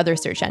case for other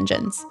search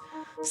engines.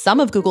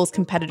 Some of Google's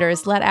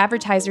competitors let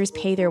advertisers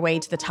pay their way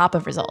to the top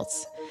of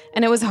results,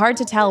 and it was hard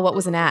to tell what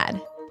was an ad.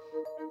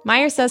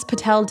 Mayer says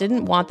Patel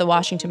didn't want the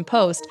Washington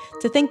Post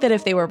to think that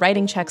if they were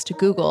writing checks to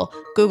Google,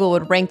 Google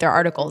would rank their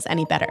articles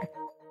any better.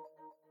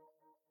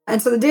 And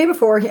so the day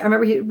before, I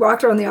remember he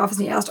walked around the office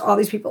and he asked all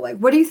these people,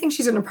 what do you think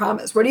she's going to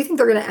promise? What do you think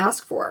they're going to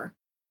ask for?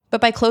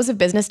 But by close of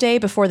business day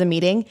before the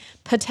meeting,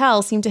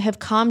 Patel seemed to have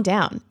calmed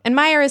down, and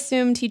Mayer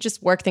assumed he'd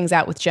just work things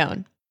out with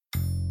Joan.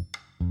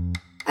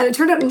 And it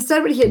turned out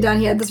instead what he had done,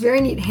 he had this very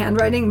neat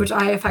handwriting, which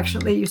I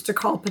affectionately used to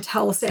call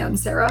Patel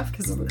Sans Serif,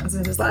 because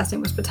his last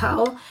name was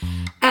Patel.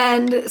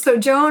 And so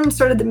Joan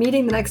started the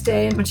meeting the next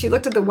day, and when she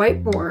looked at the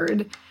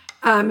whiteboard,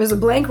 it was a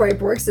blank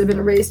whiteboard because it had been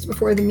erased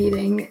before the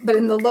meeting. But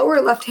in the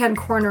lower left-hand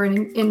corner,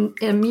 in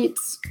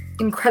Amit's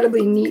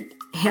incredibly neat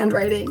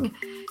handwriting,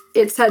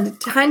 it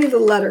said, tiny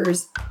little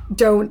letters,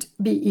 "Don't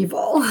be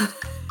evil."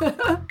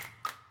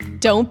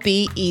 Don't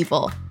be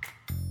evil.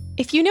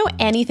 If you know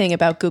anything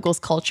about Google's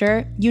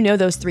culture, you know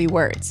those three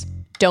words,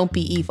 don't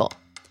be evil.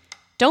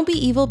 Don't be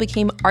evil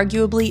became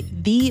arguably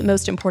the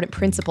most important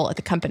principle at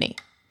the company.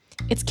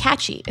 It's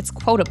catchy, it's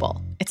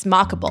quotable, it's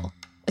mockable,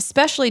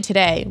 especially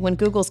today when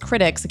Google's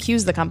critics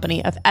accuse the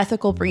company of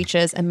ethical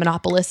breaches and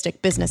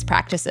monopolistic business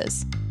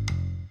practices.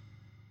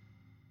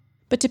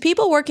 But to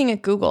people working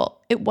at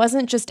Google, it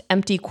wasn't just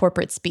empty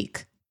corporate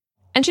speak.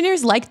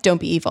 Engineers liked Don't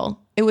Be Evil.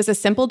 It was a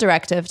simple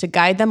directive to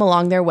guide them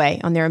along their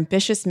way on their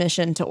ambitious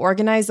mission to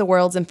organize the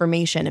world's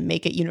information and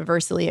make it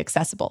universally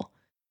accessible.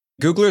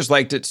 Googlers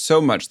liked it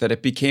so much that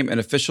it became an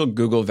official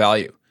Google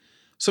value.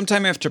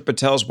 Sometime after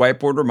Patel's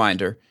whiteboard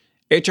reminder,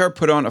 HR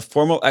put on a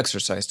formal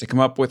exercise to come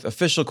up with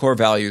official core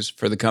values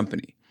for the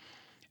company.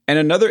 And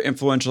another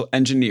influential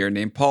engineer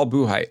named Paul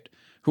Buchheit,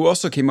 who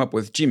also came up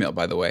with Gmail,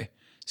 by the way,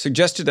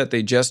 suggested that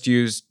they just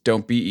use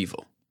Don't Be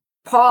Evil.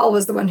 Paul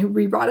was the one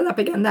who brought it up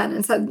again then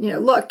and said,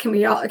 look, can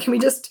we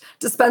just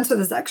dispense with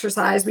this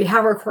exercise? We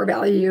have our core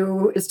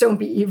value. It's don't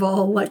be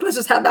evil. Let's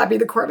just have that be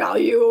the core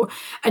value.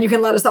 And you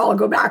can let us all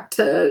go back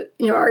to,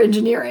 our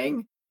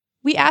engineering.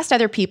 We asked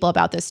other people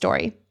about this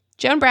story.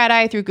 Joan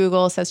Bradeye through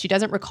Google says she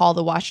doesn't recall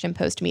the Washington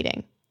Post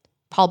meeting.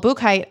 Paul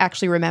Buchheit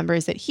actually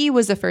remembers that he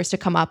was the first to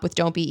come up with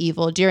Don't Be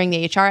Evil during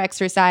the HR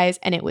exercise,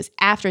 and it was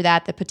after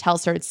that Patel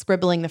started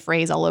scribbling the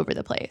phrase all over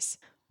the place.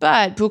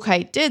 But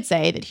Buchheit did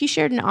say that he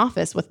shared an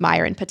office with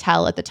Meyer and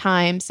Patel at the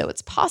time, so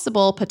it's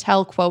possible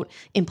Patel, quote,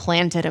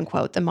 implanted,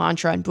 unquote, the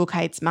mantra in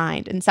Buchheit's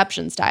mind,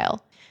 Inception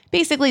style.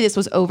 Basically, this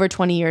was over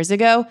 20 years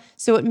ago,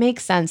 so it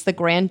makes sense the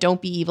grand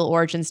Don't Be Evil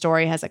origin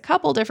story has a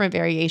couple different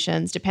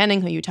variations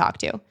depending who you talk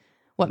to.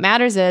 What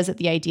matters is that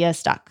the idea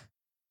stuck.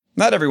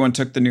 Not everyone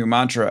took the new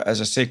mantra as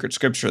a sacred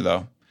scripture,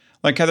 though,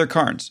 like Heather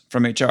Carnes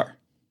from HR.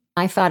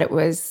 I thought it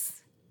was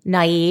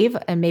naive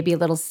and maybe a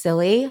little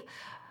silly.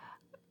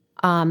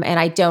 And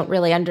I don't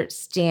really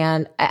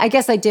understand. I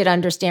guess I did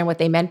understand what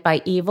they meant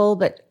by evil,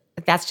 but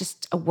that's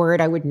just a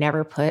word I would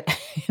never put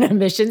in a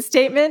mission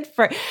statement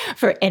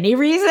for any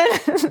reason.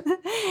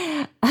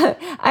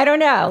 I don't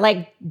know.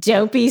 Like,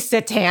 don't be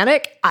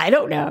satanic? I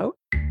don't know.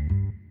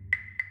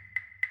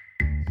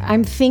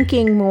 I'm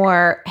thinking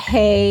more,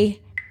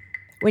 hey,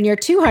 when you're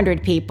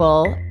 200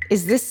 people,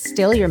 is this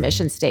still your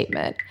mission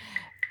statement?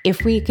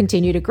 If we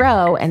continue to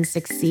grow and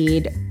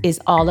succeed,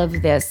 is all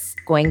of this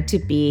going to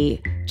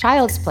be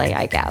child's play,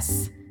 I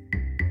guess?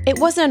 It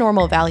wasn't a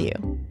normal value,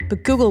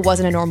 but Google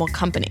wasn't a normal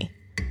company.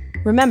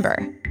 Remember,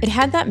 it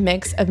had that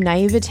mix of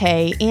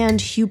naivete and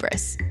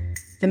hubris.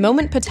 The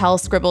moment Patel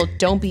scribbled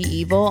 "Don't be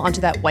evil"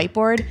 onto that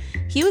whiteboard,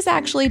 he was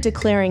actually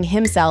declaring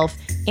himself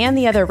and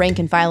the other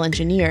rank-and-file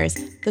engineers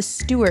the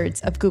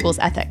stewards of Google's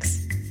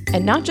ethics.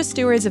 And not just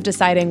stewards of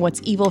deciding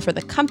what's evil for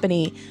the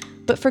company,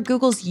 but for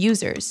Google's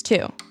users,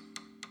 too.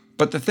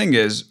 But the thing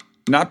is,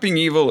 not being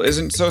evil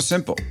isn't so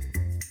simple,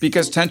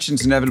 because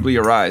tensions inevitably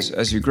arise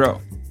as you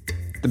grow.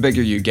 The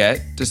bigger you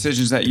get,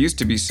 decisions that used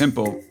to be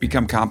simple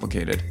become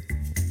complicated.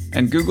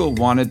 And Google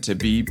wanted to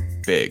be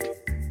big.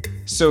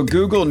 So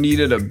Google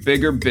needed a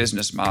bigger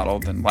business model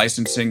than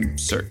licensing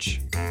search.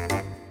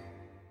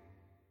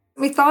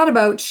 We thought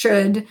about,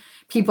 should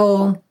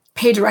people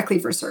pay directly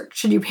for search?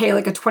 Should you pay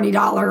like a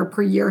 $20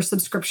 per year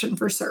subscription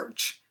for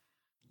search?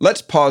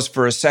 Let's pause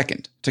for a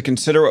second to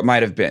consider what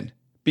might have been,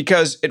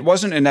 because it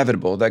wasn't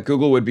inevitable that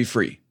Google would be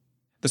free.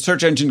 The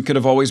search engine could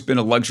have always been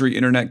a luxury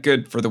internet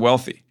good for the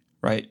wealthy,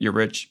 right? You're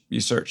rich, you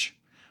search.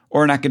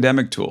 Or an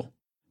academic tool.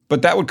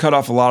 But that would cut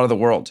off a lot of the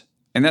world,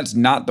 and that's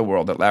not the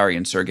world that Larry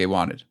and Sergey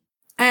wanted.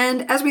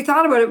 And as we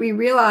thought about it, we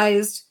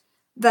realized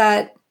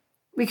that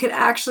we could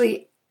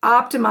actually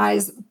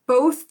optimize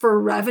both for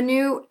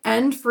revenue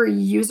and for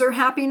user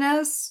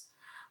happiness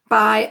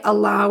by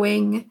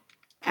allowing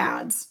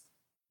ads.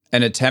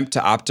 An attempt to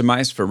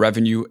optimize for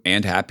revenue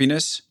and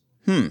happiness?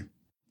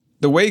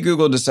 The way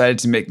Google decided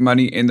to make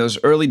money in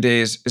those early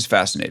days is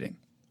fascinating.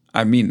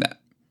 I mean that.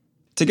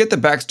 To get the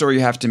backstory, you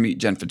have to meet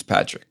Jen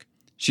Fitzpatrick.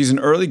 She's an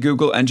early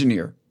Google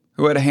engineer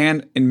who had a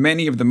hand in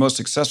many of the most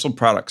successful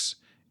products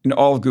in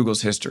all of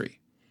Google's history.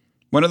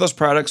 One of those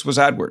products was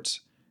AdWords,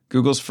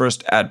 Google's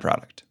first ad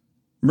product.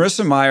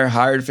 Marissa Mayer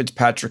hired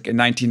Fitzpatrick in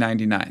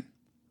 1999,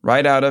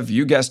 right out of,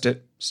 you guessed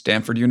it,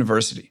 Stanford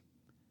University.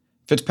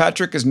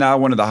 Fitzpatrick is now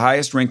one of the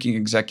highest-ranking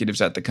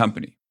executives at the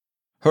company.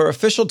 Her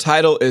official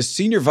title is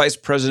Senior Vice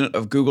President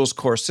of Google's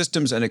Core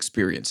Systems and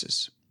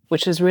Experiences,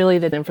 which is really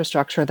the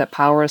infrastructure that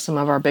powers some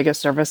of our biggest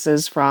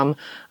services, from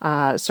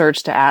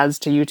search to ads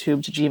to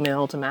YouTube to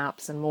Gmail to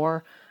Maps and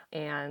more.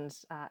 And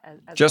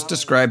just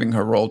describing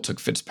her role took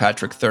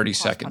Fitzpatrick 30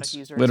 seconds,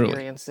 literally.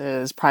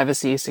 Experiences,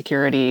 privacy,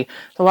 security,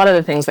 a lot of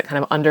the things that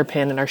kind of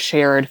underpin and are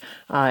shared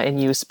in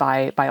use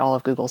by all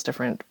of Google's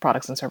different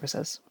products and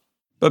services.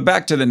 But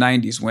back to the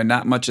 90s, when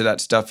not much of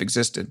that stuff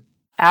existed.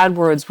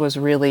 AdWords was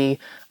really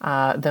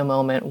the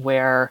moment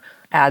where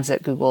ads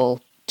at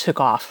Google took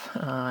off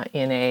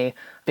in a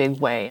big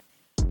way.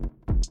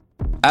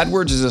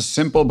 AdWords is a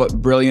simple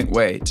but brilliant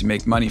way to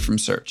make money from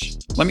search.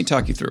 Let me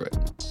talk you through it.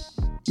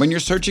 When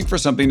you're searching for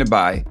something to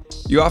buy,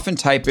 you often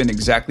type in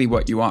exactly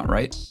what you want,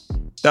 right?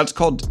 That's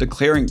called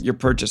declaring your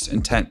purchase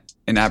intent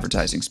in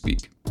advertising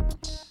speak.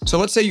 So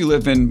let's say you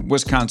live in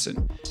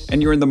Wisconsin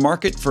and you're in the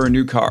market for a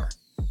new car.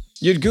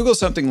 You'd Google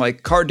something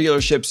like car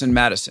dealerships in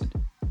Madison.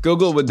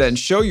 Google would then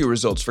show you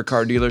results for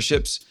car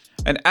dealerships,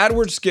 and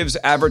AdWords gives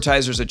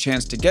advertisers a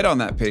chance to get on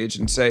that page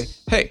and say,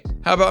 hey,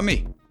 how about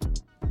me?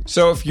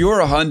 So if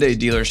you're a Hyundai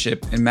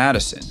dealership in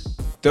Madison,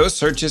 those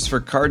searches for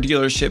car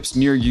dealerships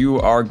near you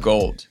are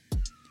gold.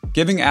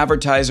 Giving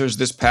advertisers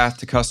this path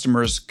to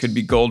customers could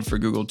be gold for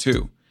Google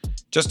too,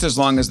 just as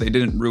long as they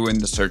didn't ruin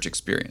the search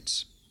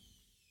experience.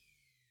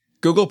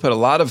 Google put a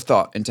lot of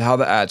thought into how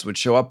the ads would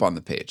show up on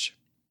the page.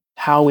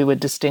 How we would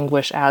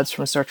distinguish ads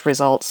from search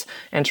results,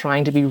 and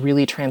trying to be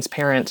really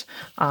transparent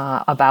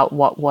about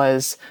what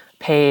was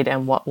paid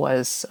and what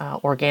was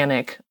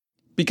organic.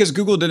 Because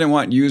Google didn't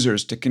want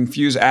users to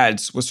confuse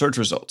ads with search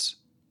results,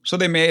 so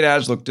they made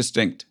ads look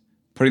distinct,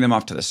 putting them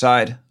off to the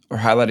side or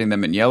highlighting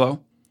them in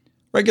yellow.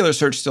 Regular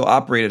search still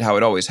operated how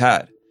it always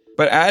had,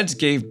 but ads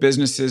gave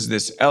businesses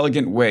this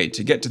elegant way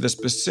to get to the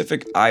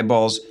specific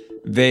eyeballs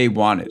they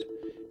wanted,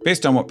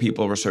 based on what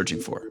people were searching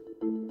for.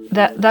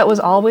 That was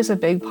always a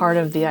big part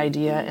of the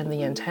idea and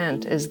the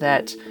intent, is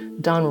that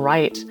done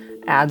right,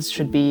 ads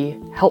should be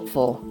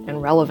helpful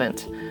and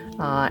relevant,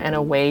 and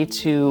a way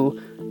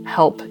to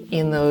help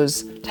in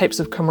those types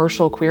of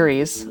commercial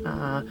queries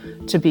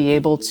to be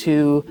able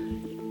to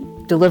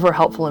deliver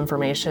helpful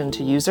information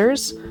to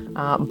users,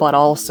 but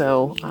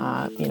also,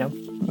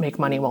 make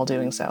money while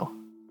doing so.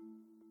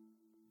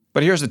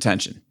 But here's the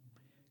tension.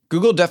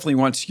 Google definitely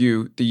wants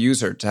you, the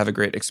user, to have a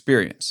great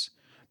experience.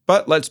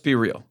 But let's be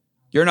real.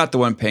 You're not the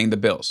one paying the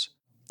bills.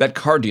 That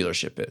car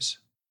dealership is.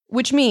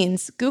 Which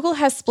means Google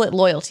has split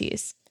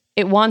loyalties.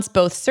 It wants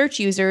both search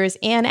users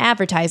and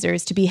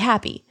advertisers to be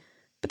happy.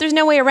 But there's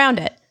no way around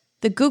it.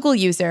 The Google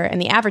user and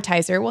the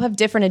advertiser will have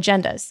different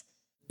agendas.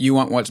 You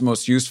want what's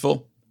most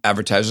useful.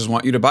 Advertisers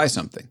want you to buy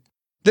something.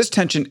 This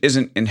tension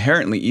isn't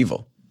inherently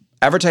evil.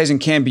 Advertising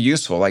can be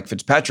useful, like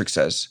Fitzpatrick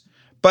says,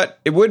 but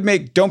it would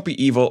make don't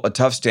be evil a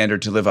tough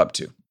standard to live up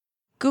to.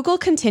 Google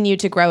continued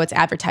to grow its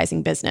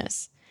advertising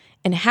business.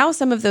 And how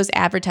some of those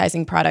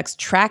advertising products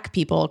track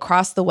people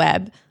across the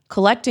web,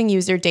 collecting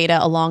user data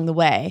along the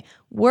way,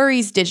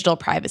 worries digital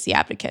privacy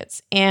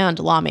advocates and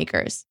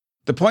lawmakers.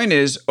 The point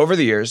is, over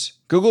the years,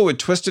 Google would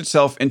twist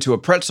itself into a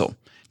pretzel,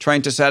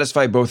 trying to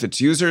satisfy both its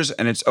users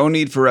and its own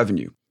need for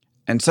revenue,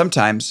 and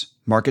sometimes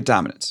market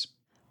dominance.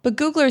 But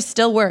Googlers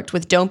still worked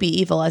with Don't Be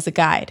Evil as a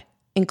guide,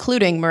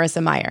 including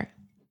Marissa Mayer.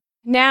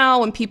 Now,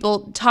 when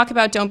people talk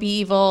about Don't Be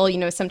Evil,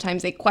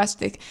 sometimes they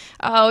question,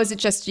 is it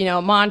just,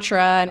 a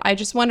mantra? And I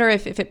just wonder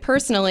if it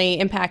personally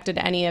impacted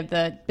any of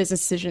the business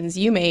decisions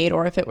you made,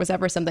 or if it was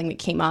ever something that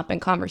came up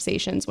in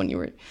conversations when you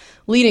were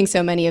leading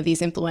so many of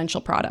these influential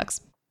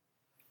products.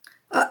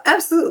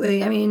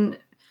 Absolutely. I mean,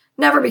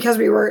 never because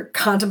we were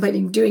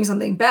contemplating doing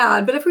something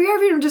bad, but if we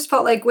ever just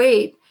felt like,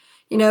 wait,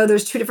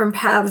 there's two different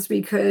paths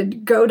we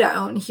could go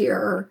down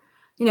here,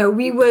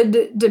 we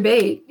would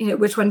debate,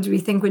 which one do we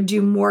think would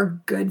do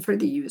more good for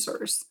the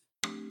users.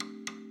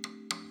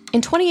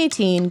 In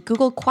 2018,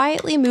 Google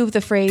quietly moved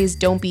the phrase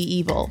 "don't be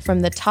evil"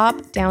 from the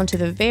top down to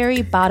the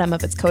very bottom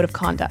of its code of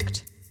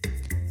conduct.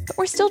 But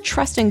we're still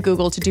trusting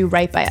Google to do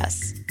right by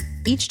us.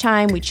 Each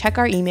time we check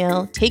our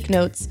email, take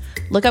notes,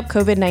 look up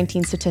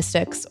COVID-19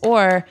 statistics,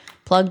 or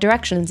plug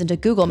directions into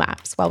Google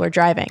Maps while we're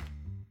driving.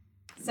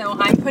 So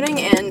I'm putting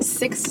in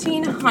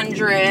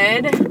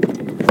 1600,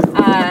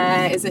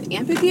 is it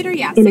Amphitheater?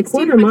 Yeah, in a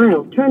quarter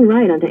mile, turn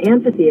right onto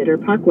Amphitheater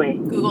Parkway.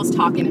 Google's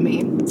talking to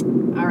me.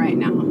 All right,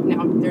 now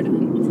they're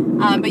done.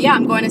 But yeah,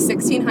 I'm going to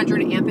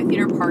 1600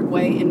 Amphitheater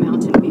Parkway in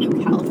Mountain View,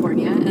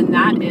 California, and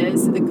that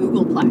is the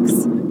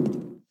Googleplex.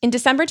 In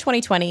December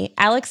 2020,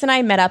 Alex and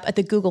I met up at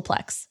the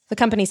Googleplex, the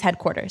company's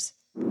headquarters.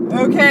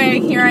 Okay,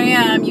 here I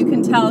am. You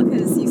can tell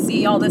because you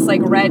see all this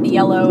red,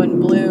 yellow,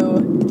 and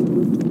blue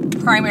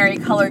primary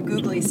color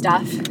googly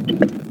stuff.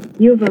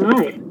 You've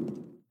arrived.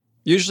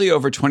 Usually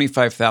over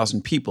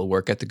 25,000 people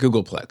work at the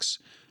Googleplex,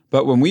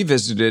 but when we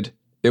visited,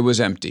 it was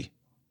empty.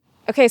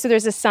 Okay, so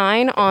there's a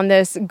sign on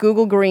this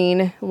Google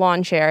Green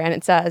lawn chair, and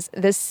it says,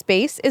 "This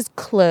space is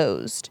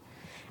closed.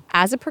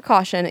 As a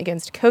precaution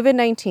against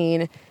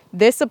COVID-19,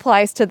 this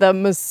applies to the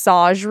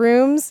massage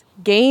rooms,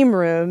 game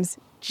rooms,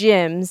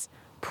 gyms,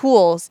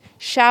 pools,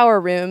 shower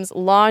rooms,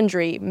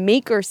 laundry,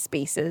 maker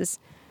spaces,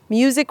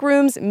 music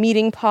rooms,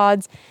 meeting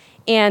pods,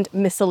 and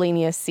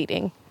miscellaneous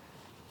seating."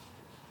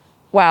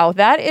 Wow,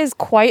 that is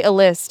quite a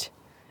list.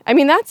 I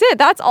mean, that's it.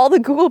 That's all the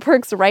Google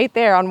perks right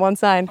there on one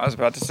side. I was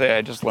about to say,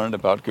 I just learned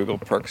about Google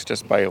perks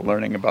just by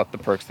learning about the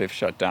perks they've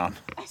shut down.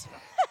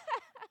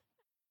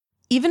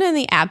 Even in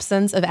the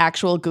absence of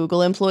actual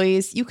Google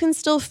employees, you can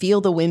still feel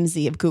the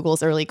whimsy of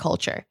Google's early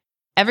culture.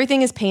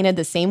 Everything is painted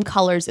the same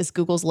colors as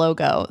Google's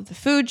logo. The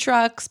food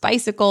trucks,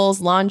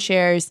 bicycles, lawn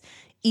chairs,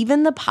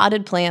 even the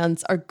potted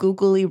plants are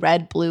googly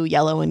red, blue,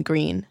 yellow, and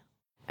green.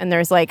 And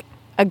there's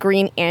a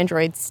green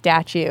Android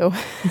statue,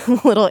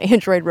 little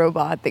Android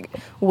robot that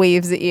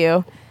waves at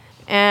you.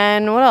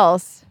 And what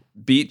else?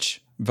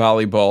 Beach,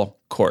 volleyball,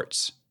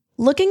 courts.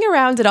 Looking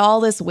around at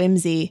all this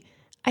whimsy,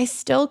 I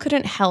still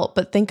couldn't help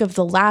but think of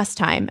the last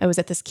time I was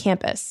at this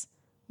campus,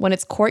 when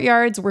its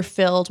courtyards were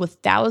filled with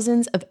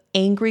thousands of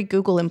angry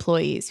Google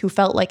employees who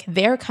felt like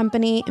their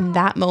company in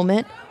that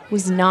moment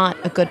was not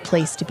a good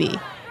place to be. This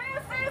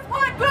is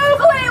what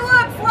Googly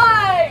looks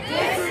like!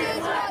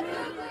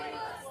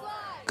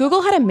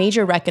 Google had a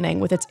major reckoning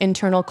with its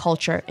internal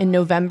culture in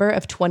November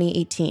of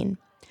 2018,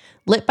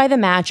 lit by the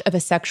match of a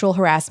sexual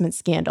harassment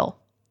scandal.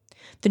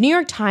 The New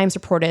York Times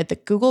reported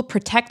that Google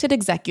protected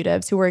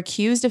executives who were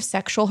accused of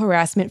sexual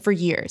harassment for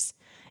years,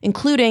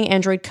 including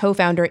Android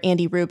co-founder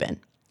Andy Rubin.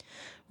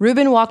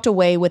 Rubin walked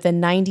away with a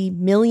 $90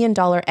 million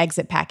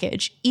exit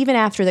package, even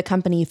after the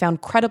company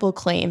found credible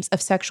claims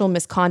of sexual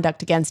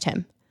misconduct against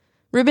him.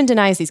 Rubin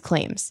denies these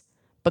claims,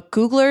 but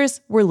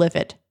Googlers were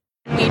livid.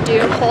 We do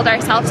hold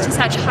ourselves to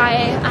such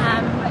high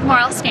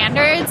moral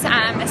standards,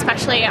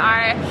 especially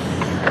our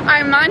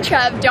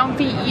mantra of "don't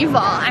be evil."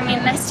 I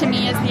mean, this to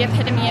me is the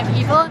epitome of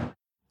evil.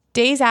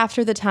 Days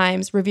after the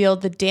Times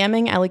revealed the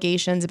damning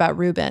allegations about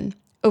Rubin,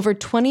 over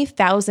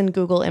 20,000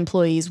 Google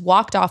employees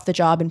walked off the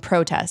job in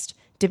protest,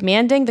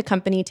 demanding the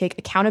company take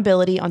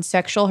accountability on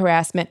sexual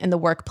harassment in the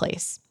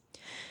workplace.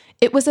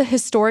 It was a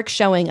historic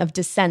showing of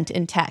dissent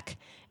in tech,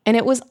 and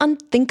it was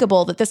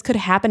unthinkable that this could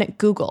happen at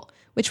Google,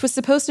 which was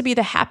supposed to be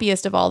the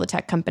happiest of all the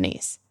tech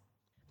companies.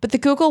 But the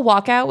Google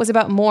walkout was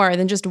about more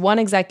than just one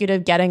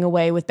executive getting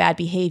away with bad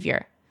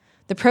behavior.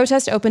 The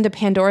protest opened a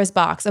Pandora's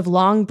box of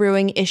long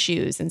brewing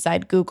issues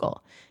inside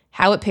Google.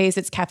 How it pays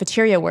its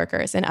cafeteria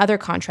workers and other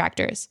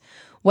contractors,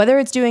 whether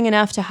it's doing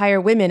enough to hire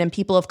women and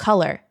people of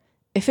color,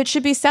 if it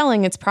should be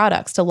selling its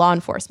products to law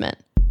enforcement.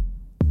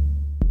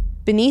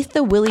 Beneath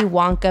the Willy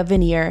Wonka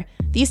veneer,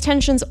 these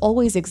tensions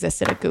always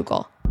existed at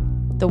Google.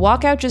 The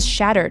walkout just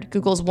shattered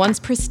Google's once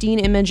pristine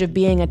image of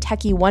being a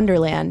techie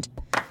wonderland.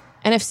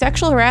 And if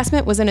sexual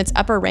harassment was in its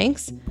upper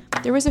ranks,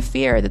 there was a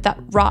fear that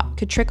rot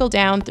could trickle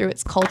down through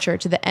its culture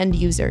to the end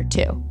user,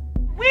 too.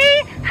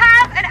 We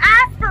have an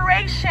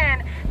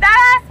aspiration.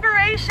 That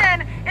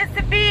aspiration is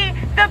to be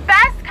the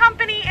best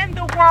company in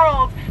the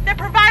world that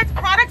provides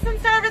products and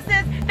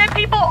services that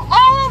people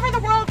all over the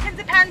world can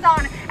depend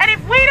on. And if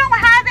we don't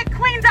have it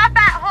cleaned up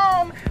at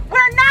home,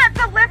 we're not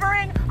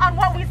delivering on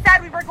what we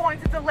said we were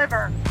going to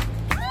deliver.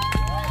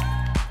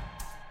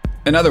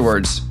 In other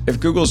words, if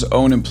Google's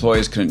own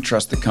employees couldn't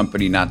trust the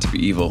company not to be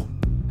evil,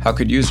 how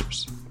could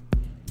users?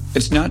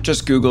 It's not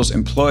just Google's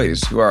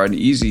employees who are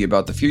uneasy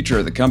about the future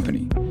of the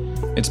company.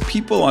 It's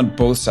people on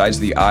both sides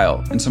of the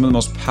aisle in some of the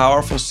most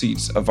powerful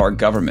seats of our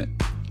government.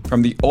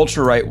 From the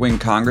ultra-right-wing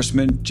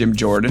Congressman Jim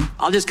Jordan.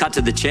 I'll just cut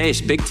to the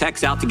chase. Big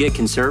tech's out to get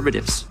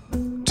conservatives.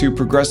 To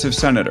progressive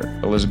Senator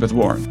Elizabeth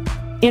Warren.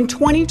 In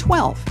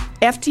 2012,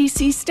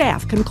 FTC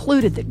staff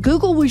concluded that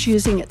Google was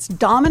using its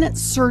dominant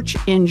search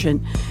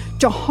engine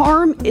to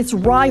harm its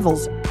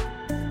rivals.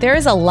 There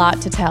is a lot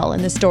to tell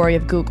in the story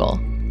of Google.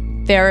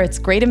 There are its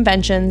great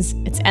inventions,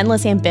 its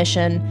endless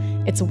ambition,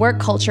 its work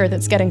culture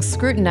that's getting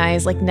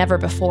scrutinized like never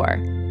before.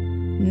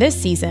 This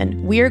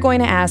season, we are going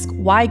to ask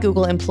why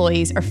Google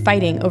employees are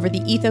fighting over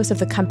the ethos of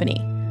the company,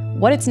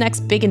 what its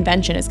next big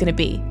invention is going to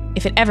be,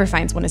 if it ever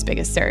finds one as big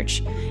as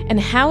search, and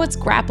how it's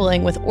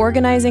grappling with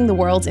organizing the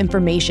world's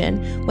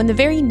information when the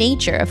very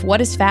nature of what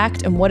is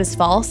fact and what is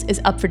false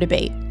is up for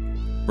debate.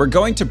 We're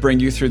going to bring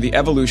you through the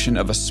evolution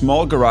of a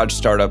small garage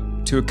startup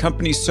to a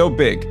company so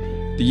big,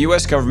 the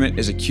US government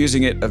is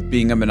accusing it of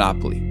being a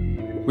monopoly.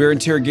 We're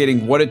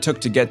interrogating what it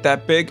took to get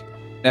that big,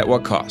 and at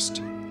what cost.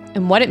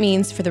 And what it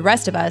means for the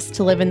rest of us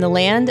to live in the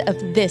land of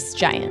this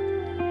giant.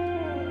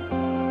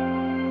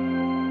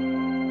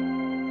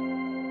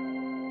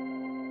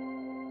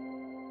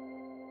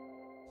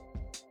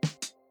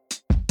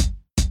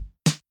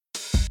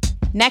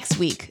 Next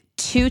week,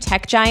 two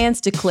tech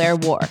giants declare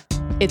war.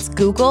 It's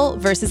Google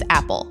versus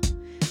Apple.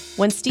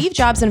 When Steve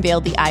Jobs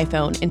unveiled the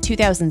iPhone in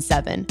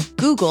 2007,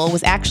 Google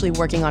was actually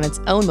working on its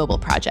own mobile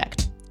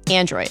project,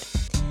 Android.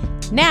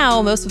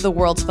 Now, most of the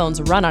world's phones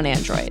run on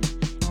Android,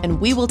 and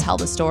we will tell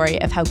the story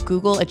of how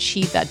Google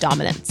achieved that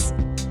dominance.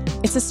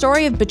 It's a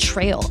story of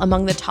betrayal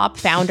among the top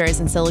founders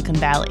in Silicon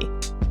Valley.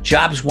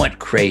 Jobs went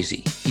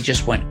crazy. He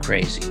just went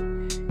crazy.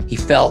 He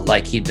felt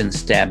like he'd been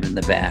stabbed in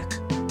the back.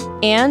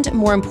 And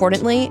more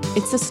importantly,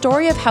 it's the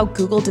story of how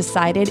Google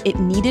decided it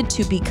needed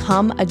to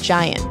become a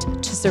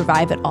giant to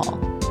survive it all.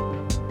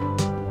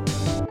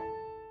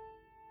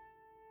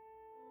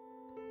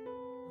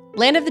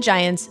 Land of the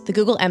Giants, The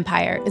Google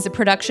Empire is a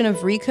production of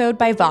Recode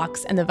by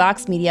Vox and the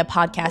Vox Media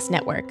Podcast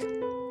Network.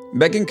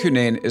 Megan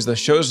Cunane is the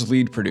show's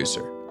lead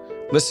producer.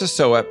 Lissa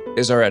Soep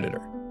is our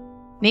editor.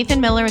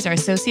 Nathan Miller is our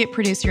associate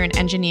producer and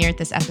engineer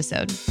this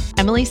episode.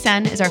 Emily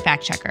Sen is our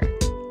fact checker.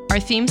 Our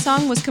theme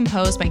song was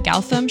composed by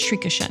Gautam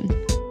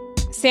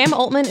Srikishan. Sam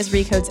Altman is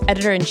Recode's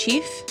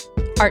editor-in-chief.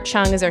 Art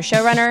Chung is our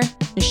showrunner.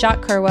 And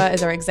Shak Kurwa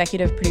is our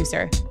executive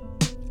producer.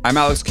 I'm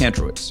Alex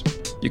Kantrowitz.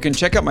 You can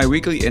check out my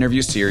weekly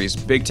interview series,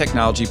 Big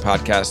Technology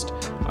Podcast,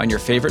 on your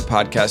favorite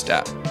podcast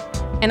app.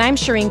 And I'm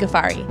Shireen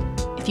Ghaffari.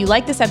 If you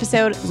like this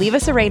episode, leave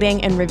us a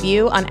rating and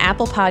review on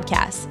Apple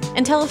Podcasts,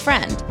 and tell a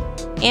friend.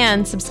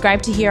 And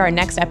subscribe to hear our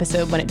next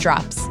episode when it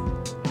drops.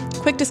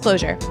 Quick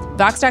disclosure,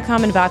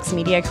 Vox.com and Vox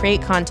Media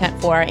create content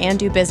for and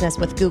do business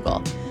with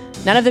Google.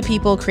 None of the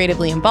people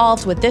creatively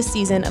involved with this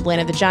season of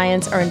Land of the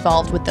Giants are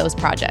involved with those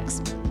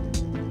projects.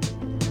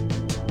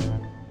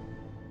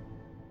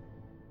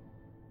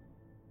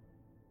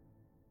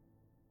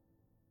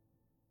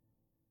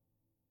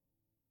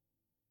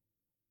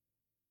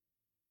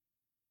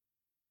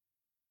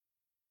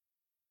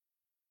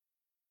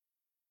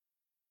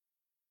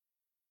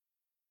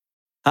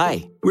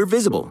 Hi, we're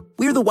Visible.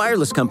 We're the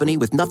wireless company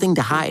with nothing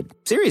to hide.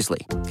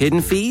 Seriously.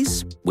 Hidden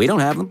fees? We don't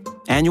have them.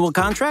 Annual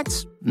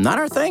contracts? Not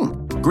our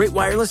thing. Great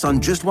wireless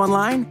on just one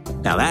line?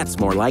 Now that's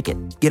more like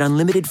it. Get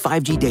unlimited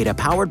 5G data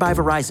powered by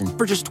Verizon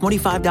for just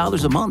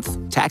 $25 a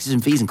month. Taxes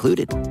and fees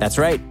included. That's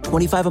right,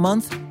 $25 a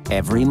month,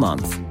 every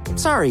month.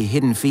 Sorry,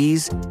 hidden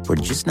fees. We're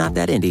just not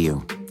that into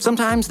you.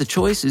 Sometimes the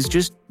choice is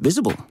just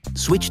Visible.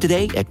 Switch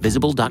today at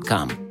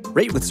Visible.com.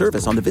 Rate with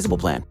service on the Visible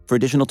plan. For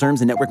additional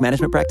terms and network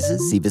management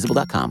practices, see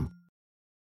Visible.com.